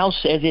thing now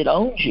says it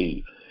owns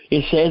you.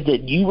 It says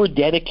that you were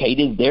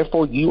dedicated,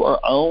 therefore you are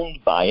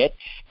owned by it,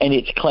 and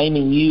it's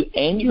claiming you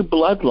and your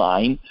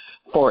bloodline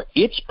for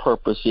its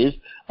purposes.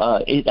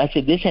 I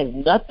said, this has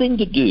nothing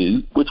to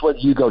do with whether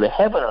you go to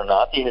heaven or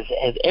not. It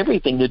has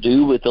everything to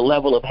do with the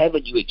level of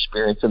heaven you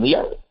experience in the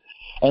earth.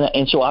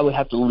 And so I would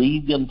have to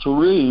lead them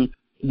through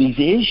these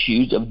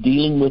issues of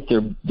dealing with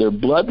their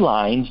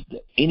bloodlines,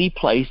 any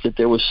place that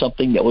there was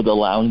something that was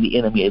allowing the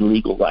enemy a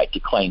legal right to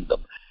claim them.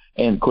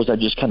 And, of course, I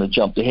just kind of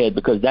jumped ahead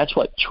because that's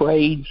what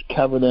trades,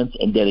 covenants,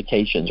 and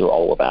dedications are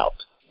all about.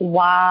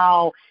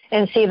 Wow.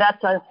 And see,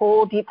 that's a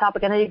whole deep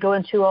topic. I know you go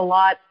into a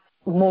lot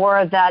more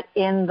of that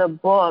in the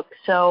book,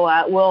 so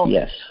we'll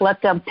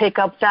let them pick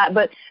up that.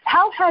 But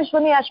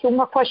let me ask you one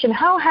more question.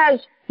 How has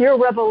your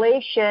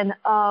revelation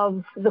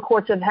of the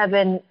courts of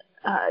heaven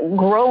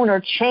grown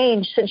or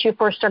changed since you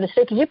first started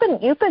studying? Because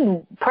you've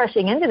been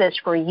pressing into this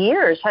for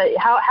years.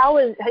 How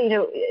is, you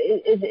know,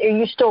 are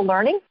you still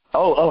learning?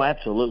 Oh,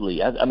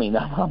 absolutely. I mean,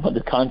 I'm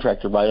under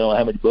contract, but I don't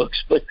have any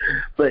books. But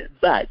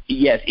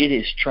yes, it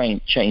has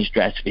changed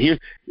drastically.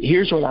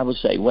 Here's what I would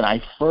say. When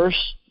I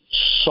first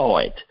saw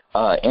it,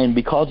 and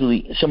because of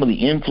some of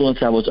the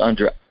influence I was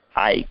under,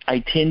 I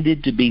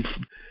tended to be.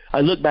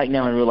 I look back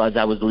now and realize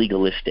I was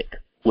legalistic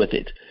with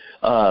it,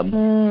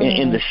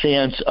 in the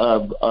sense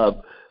of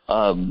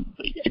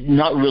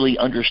not really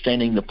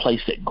understanding the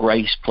place that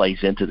grace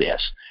plays into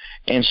this.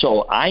 And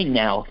so I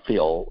now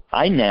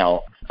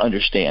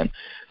understand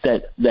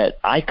that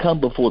I come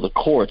before the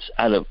courts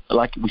out of,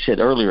 like we said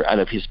earlier, out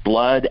of his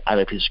blood, out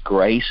of his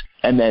grace,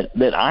 and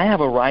that I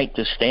have a right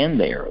to stand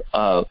there,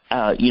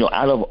 you know,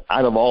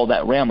 out of all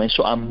that realm. And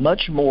so I'm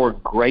much more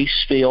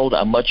grace-filled.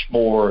 I'm much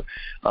more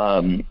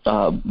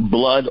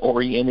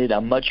blood-oriented.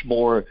 I'm much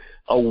more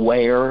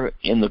aware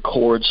in the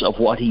courts of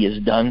what he has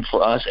done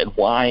for us and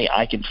why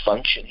I can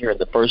function here in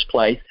the first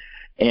place.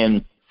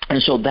 And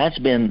so that's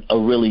been a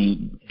really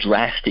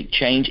drastic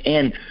change,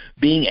 and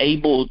being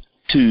able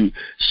to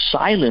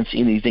silence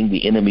anything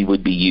the enemy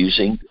would be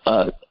using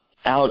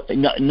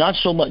not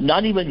so much,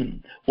 not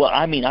even, well,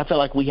 I mean, I feel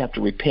like we have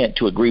to repent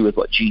to agree with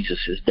what Jesus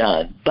has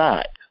done,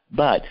 but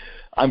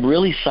I'm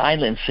really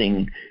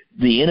silencing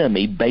the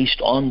enemy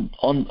based on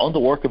the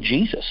work of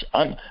Jesus.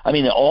 I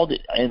mean, all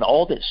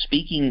that's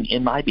speaking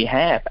in my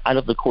behalf out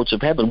of the courts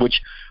of heaven,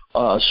 which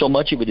so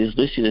much of it is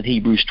listed in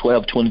Hebrews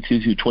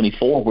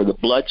 12:22-24, where the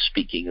blood's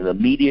speaking, and the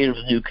mediator of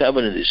the new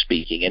covenant is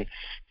speaking, and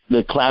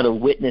the cloud of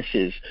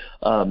witnesses,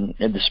 and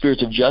the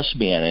spirits of just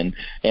men,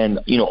 and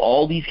you know,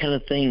 all these kind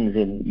of things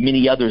and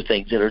many other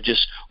things that are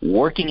just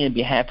working in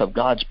behalf of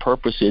God's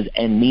purposes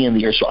and me in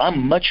the earth. So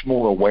I'm much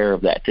more aware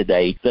of that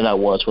today than I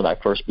was when I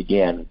first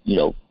began, you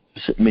know,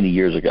 many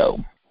years ago.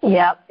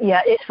 Yeah.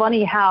 It's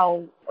funny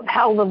how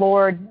the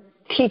Lord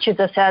teaches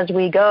us as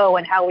we go,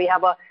 and how we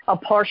have a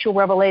partial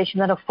revelation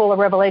and a fuller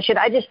revelation.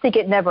 I just think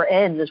it never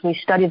ends as we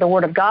study the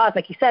Word of God.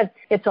 Like you said,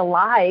 it's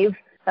alive.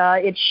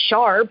 It's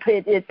sharp.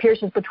 It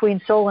pierces between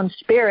soul and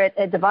spirit.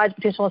 It divides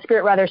between soul and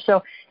spirit, rather.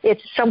 So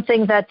it's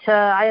something that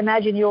I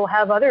imagine you'll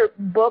have other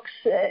books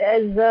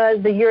as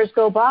the years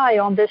go by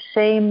on this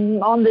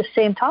same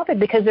topic,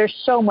 because there's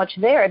so much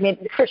there. I mean,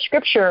 for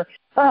Scripture,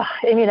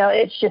 and, you know,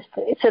 it's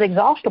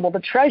inexhaustible, the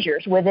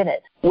treasures within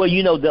it. Well,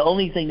 you know, the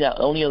only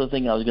other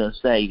thing I was going to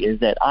say is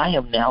that I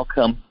have now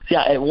come. See,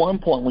 at one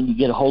point when you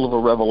get a hold of a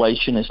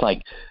revelation, it's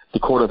like the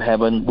court of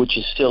heaven, which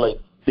is still a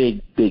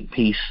big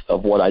piece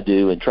of what I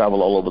do and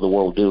travel all over the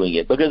world doing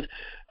it. Because,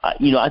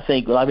 I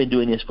think, I've been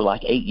doing this for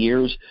like 8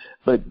 years,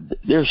 but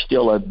there's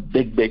still a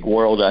big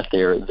world out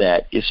there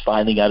that is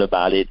finding out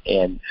about it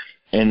and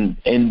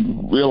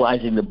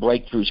realizing the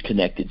breakthroughs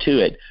connected to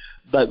it.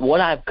 But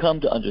what I've come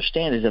to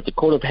understand is that the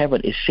court of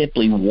heaven is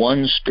simply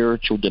one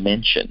spiritual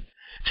dimension.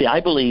 See,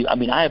 I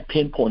have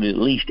pinpointed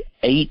at least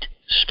 8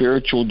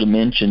 spiritual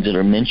dimensions that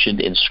are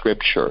mentioned in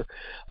Scripture,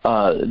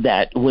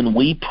 that when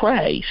we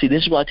pray, see,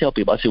 this is what I tell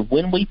people. I said,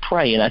 when we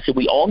pray, and I said,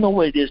 we all know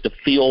what it is to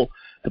feel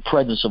the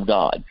presence of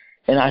God.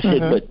 And I said,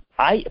 but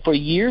for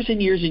years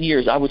and years and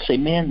years, I would say,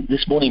 man,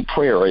 this morning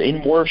prayer or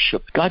in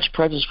worship, God's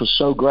presence was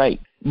so great.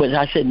 But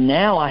I said,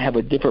 now I have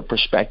a different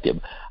perspective.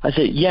 I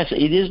said, yes,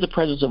 it is the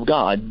presence of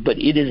God, but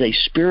it is a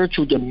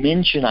spiritual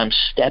dimension I'm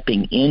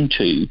stepping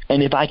into.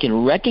 And if I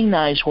can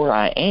recognize where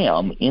I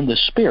am in the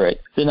Spirit,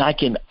 then I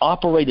can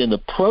operate in the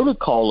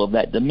protocol of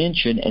that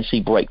dimension and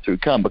see breakthrough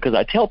come. Because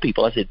I tell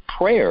people, I said,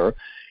 prayer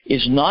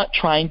is not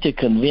trying to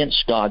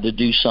convince God to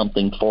do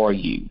something for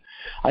you.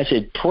 I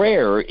said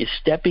prayer is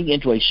stepping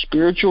into a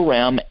spiritual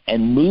realm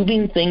and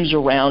moving things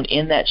around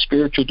in that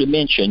spiritual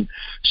dimension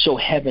so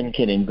heaven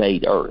can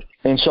invade earth.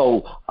 And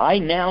so I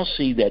now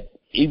see that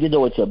even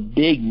though it's a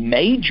big,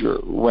 major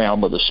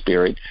realm of the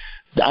Spirit,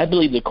 I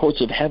believe the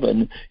courts of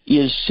heaven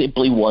is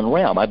simply one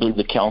realm. I believe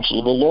the counsel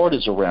of the Lord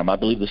is a realm. I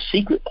believe the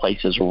secret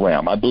place is a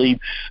realm. I believe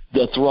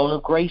the throne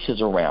of grace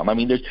is a realm. I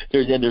mean,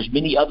 there's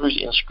many others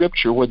in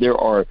Scripture where there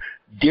are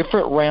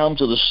different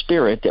realms of the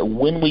Spirit that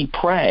when we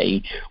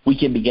pray, we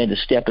can begin to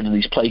step into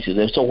these places.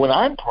 And so when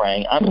I'm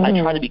praying, I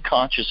try to be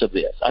conscious of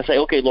this. I say,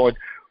 okay, Lord,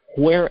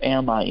 where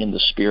am I in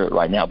the Spirit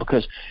right now?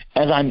 Because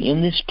as I'm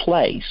in this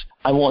place,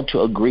 I want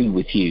to agree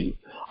with you.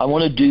 I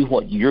want to do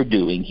what you're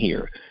doing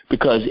here.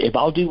 Because if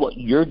I'll do what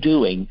you're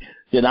doing,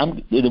 then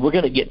we're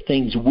going to get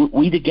things.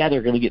 We together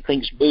are going to get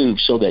things moved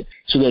so that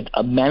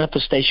a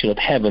manifestation of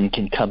heaven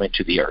can come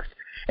into the earth.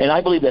 And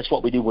I believe that's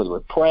what we do, whether we're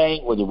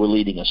praying, whether we're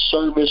leading a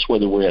service,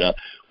 whether we're in a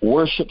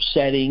worship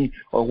setting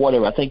or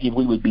whatever. I think if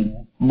we would be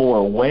more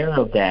aware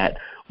of that,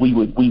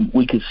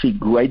 we could see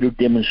greater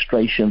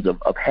demonstrations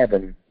of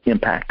heaven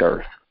impact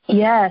earth.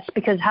 Yes,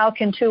 because how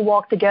can two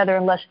walk together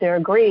unless they're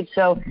agreed?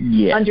 So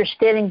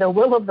understanding the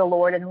will of the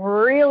Lord and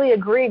really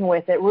agreeing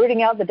with it,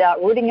 rooting out the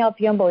doubt, rooting out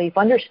the unbelief,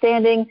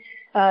 understanding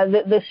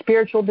the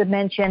spiritual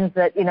dimensions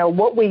that,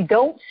 what we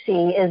don't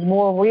see is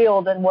more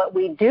real than what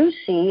we do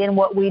see, and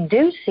what we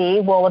do see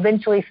will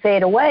eventually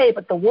fade away,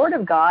 but the Word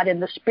of God in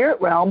the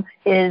spirit realm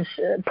is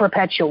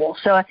perpetual.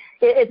 So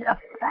it's a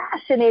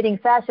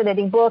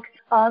fascinating book,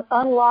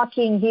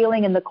 Unlocking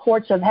Healing in the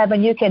Courts of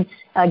Heaven. You can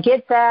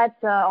get that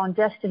on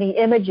Destiny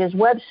Images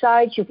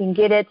website. You can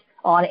get it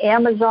on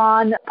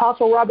Amazon.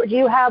 Apostle Robert, do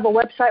you have a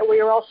website where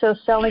you're also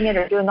selling it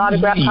or doing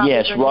autograph copies?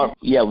 Yes,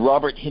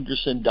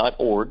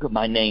 roberthenderson.org,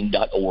 my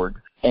name.org.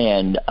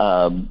 And,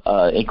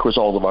 of course,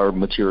 all of our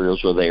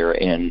materials are there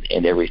and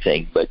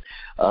everything. But,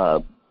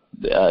 so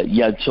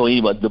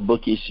anyway, the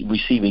book is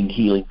Receiving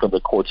Healing from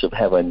the Courts of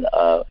Heaven,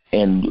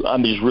 and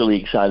I'm just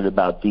really excited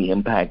about the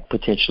impact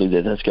potentially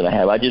that's going to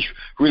have. I just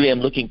really am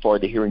looking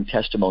forward to hearing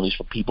testimonies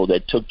from people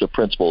that took the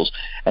principles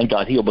and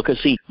got healed. Because,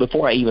 see,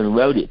 before I even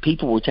wrote it,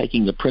 people were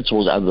taking the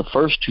principles out of the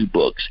first 2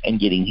 books and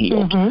getting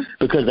healed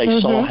because they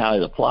saw how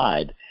it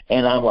applied.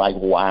 And I'm like,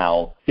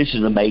 wow, this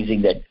is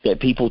amazing that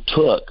people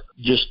took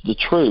just the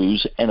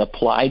truths and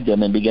applied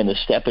them and began to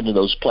step into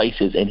those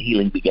places, and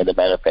healing began to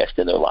manifest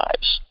in their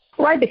lives.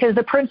 Right, because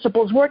the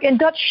principles work. And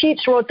Dutch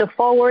Sheets wrote the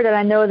foreword, and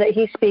I know that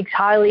he speaks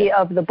highly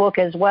of the book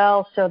as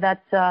well. So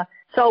that's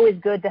it's always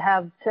good to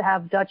have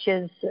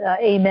Dutch's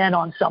amen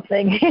on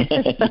something.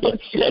 Yes,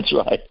 that's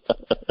right.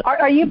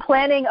 Are you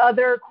planning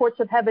other Courts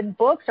of Heaven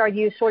books? Are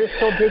you sort of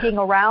still digging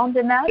around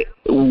in that?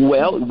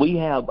 Well, we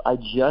have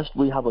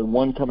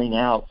one coming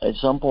out at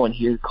some point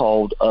here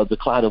called The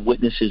Cloud of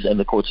Witnesses and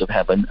the Courts of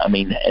Heaven.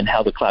 And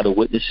how the Cloud of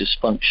Witnesses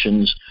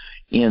functions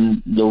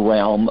in the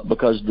realm,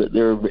 because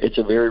it's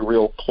a very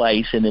real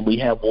place. And then we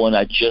have one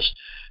I just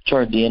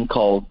turned in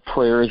called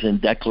Prayers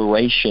and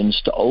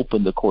Declarations to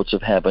Open the Courts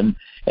of Heaven.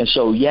 And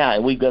so,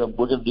 we're going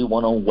to do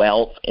one on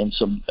wealth and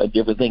some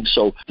different things.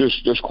 So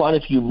there's quite a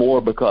few more,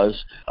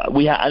 because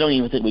I don't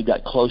even think we've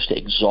got close to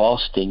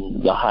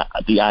exhausting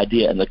the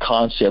idea and the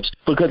concepts,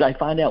 because I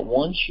find out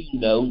once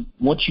you know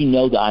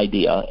the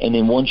idea, and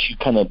then once you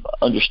kind of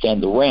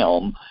understand the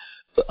realm,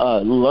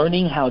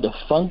 learning how to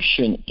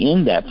function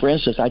in that. For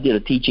instance, I did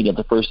a teaching at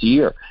the first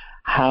year,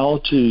 how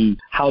to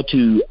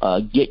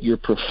get your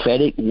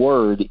prophetic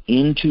word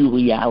into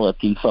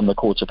reality from the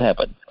courts of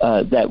heaven.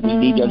 That we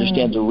need to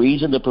understand the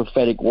reason the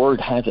prophetic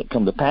word hasn't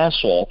come to pass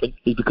so often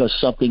is because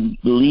something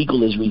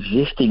legal is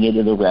resisting it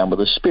in the realm of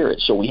the Spirit.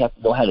 So we have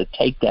to know how to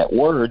take that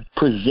word,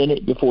 present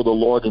it before the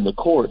Lord in the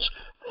courts,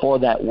 for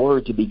that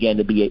word to begin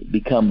to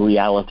become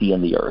reality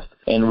in the earth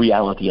and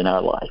reality in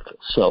our life.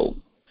 So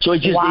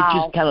it's just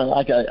kind of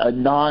like I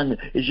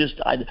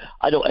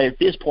don't, at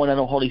this point, I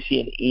don't hardly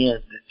see an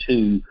end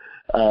to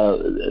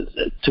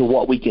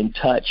what we can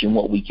touch and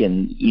what we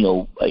can,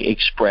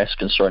 express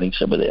concerning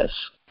some of this.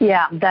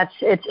 Yeah,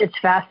 it's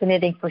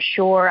fascinating for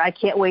sure. I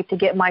can't wait to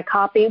get my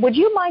copy. Would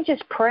you mind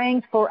just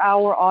praying for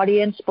our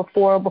audience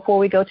before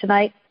we go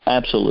tonight?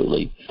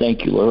 Absolutely.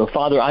 Thank you, Lord.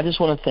 Father, I just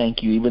want to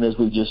thank you, even as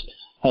we just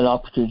had an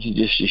opportunity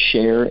just to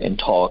share and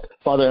talk.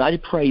 Father, and I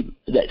pray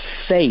that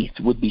faith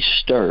would be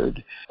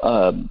stirred,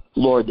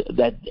 Lord,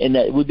 that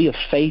it would be a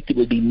faith that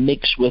would be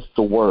mixed with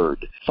the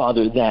Word,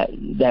 Father,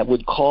 that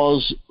would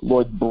cause,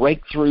 Lord,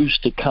 breakthroughs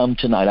to come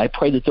tonight. I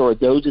pray that there are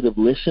those that have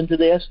listened to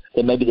this,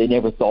 that maybe they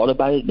never thought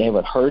about it,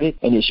 never heard it,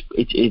 and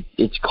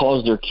it's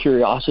caused their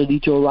curiosity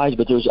to arise,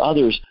 but there's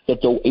others that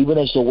even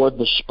as the Word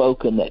was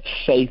spoken, that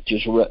faith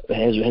just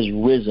has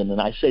risen.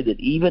 And I say that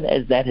even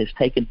as that has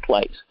taken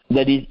place,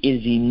 that it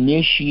is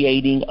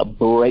initiating a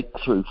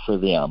breakthrough for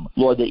them.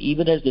 Lord, that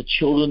even as the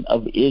children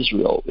of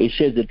Israel, it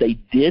says that they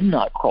did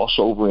not cross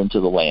over into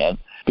the land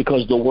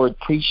because the word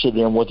preached to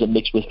them wasn't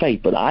mixed with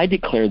faith. But I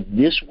declare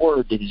this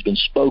word that has been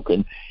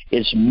spoken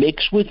is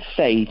mixed with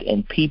faith,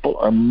 and people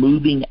are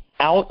moving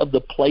out of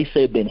the place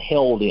they've been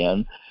held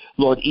in,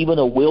 Lord, even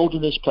a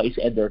wilderness place,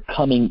 and they're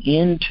coming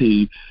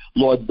into,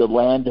 Lord, the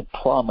land of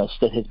promise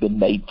that has been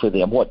made for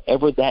them,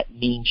 whatever that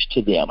means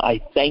to them. I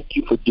thank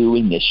you for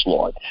doing this,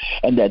 Lord,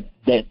 and that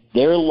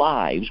their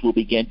lives will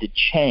begin to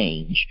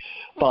change,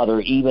 Father,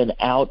 even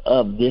out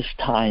of this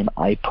time,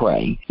 I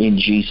pray. In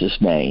Jesus'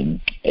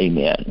 name,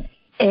 amen.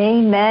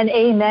 Amen,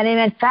 amen,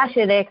 amen.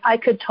 Fascinating. I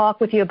could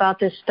talk with you about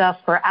this stuff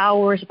for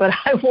hours, but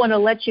I want to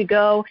let you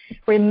go.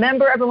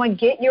 Remember, everyone,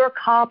 get your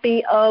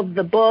copy of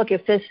the book.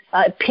 If this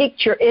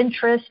piqued your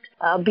interest,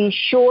 be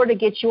sure to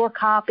get your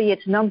copy.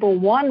 It's number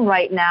one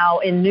right now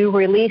in new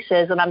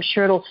releases, and I'm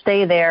sure it'll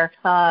stay there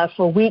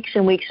for weeks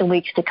and weeks and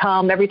weeks to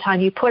come. Every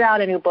time you put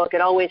out a new book,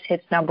 it always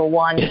hits number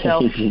one.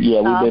 So,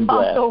 yeah, we've been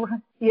blessed.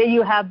 Yeah,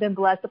 you have been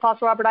blessed.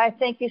 Apostle Robert, I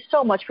thank you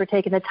so much for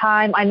taking the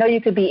time. I know you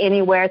could be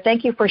anywhere.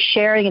 Thank you for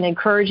sharing and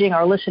encouraging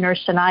our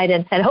listeners tonight,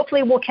 and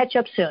hopefully we'll catch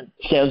up soon.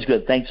 Sounds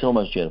good. Thanks so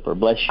much, Jennifer.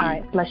 Bless you. All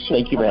right, bless you.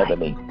 Thank you Bye-bye. for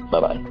having me.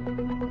 Bye-bye.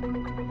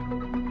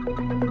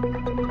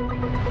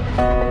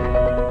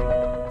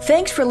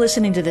 Thanks for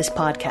listening to this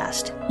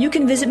podcast. You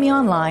can visit me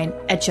online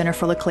at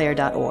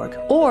jenniferleclaire.org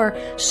or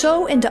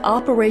sow into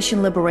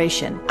Operation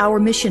Liberation, our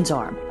missions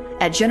arm,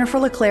 at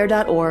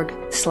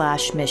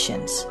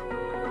jenniferleclaire.org/missions.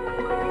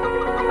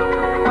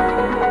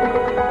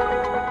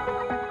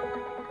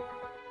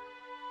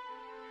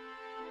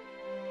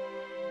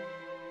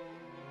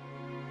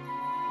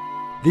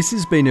 This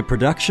has been a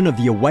production of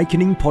the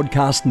Awakening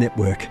Podcast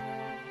Network.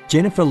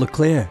 Jennifer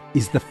LeClaire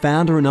is the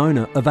founder and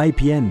owner of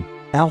APN.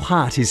 Our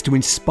heart is to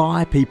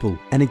inspire people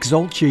and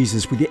exalt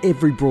Jesus with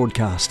every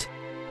broadcast.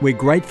 We're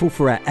grateful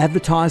for our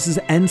advertisers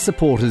and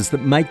supporters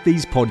that make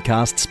these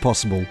podcasts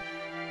possible.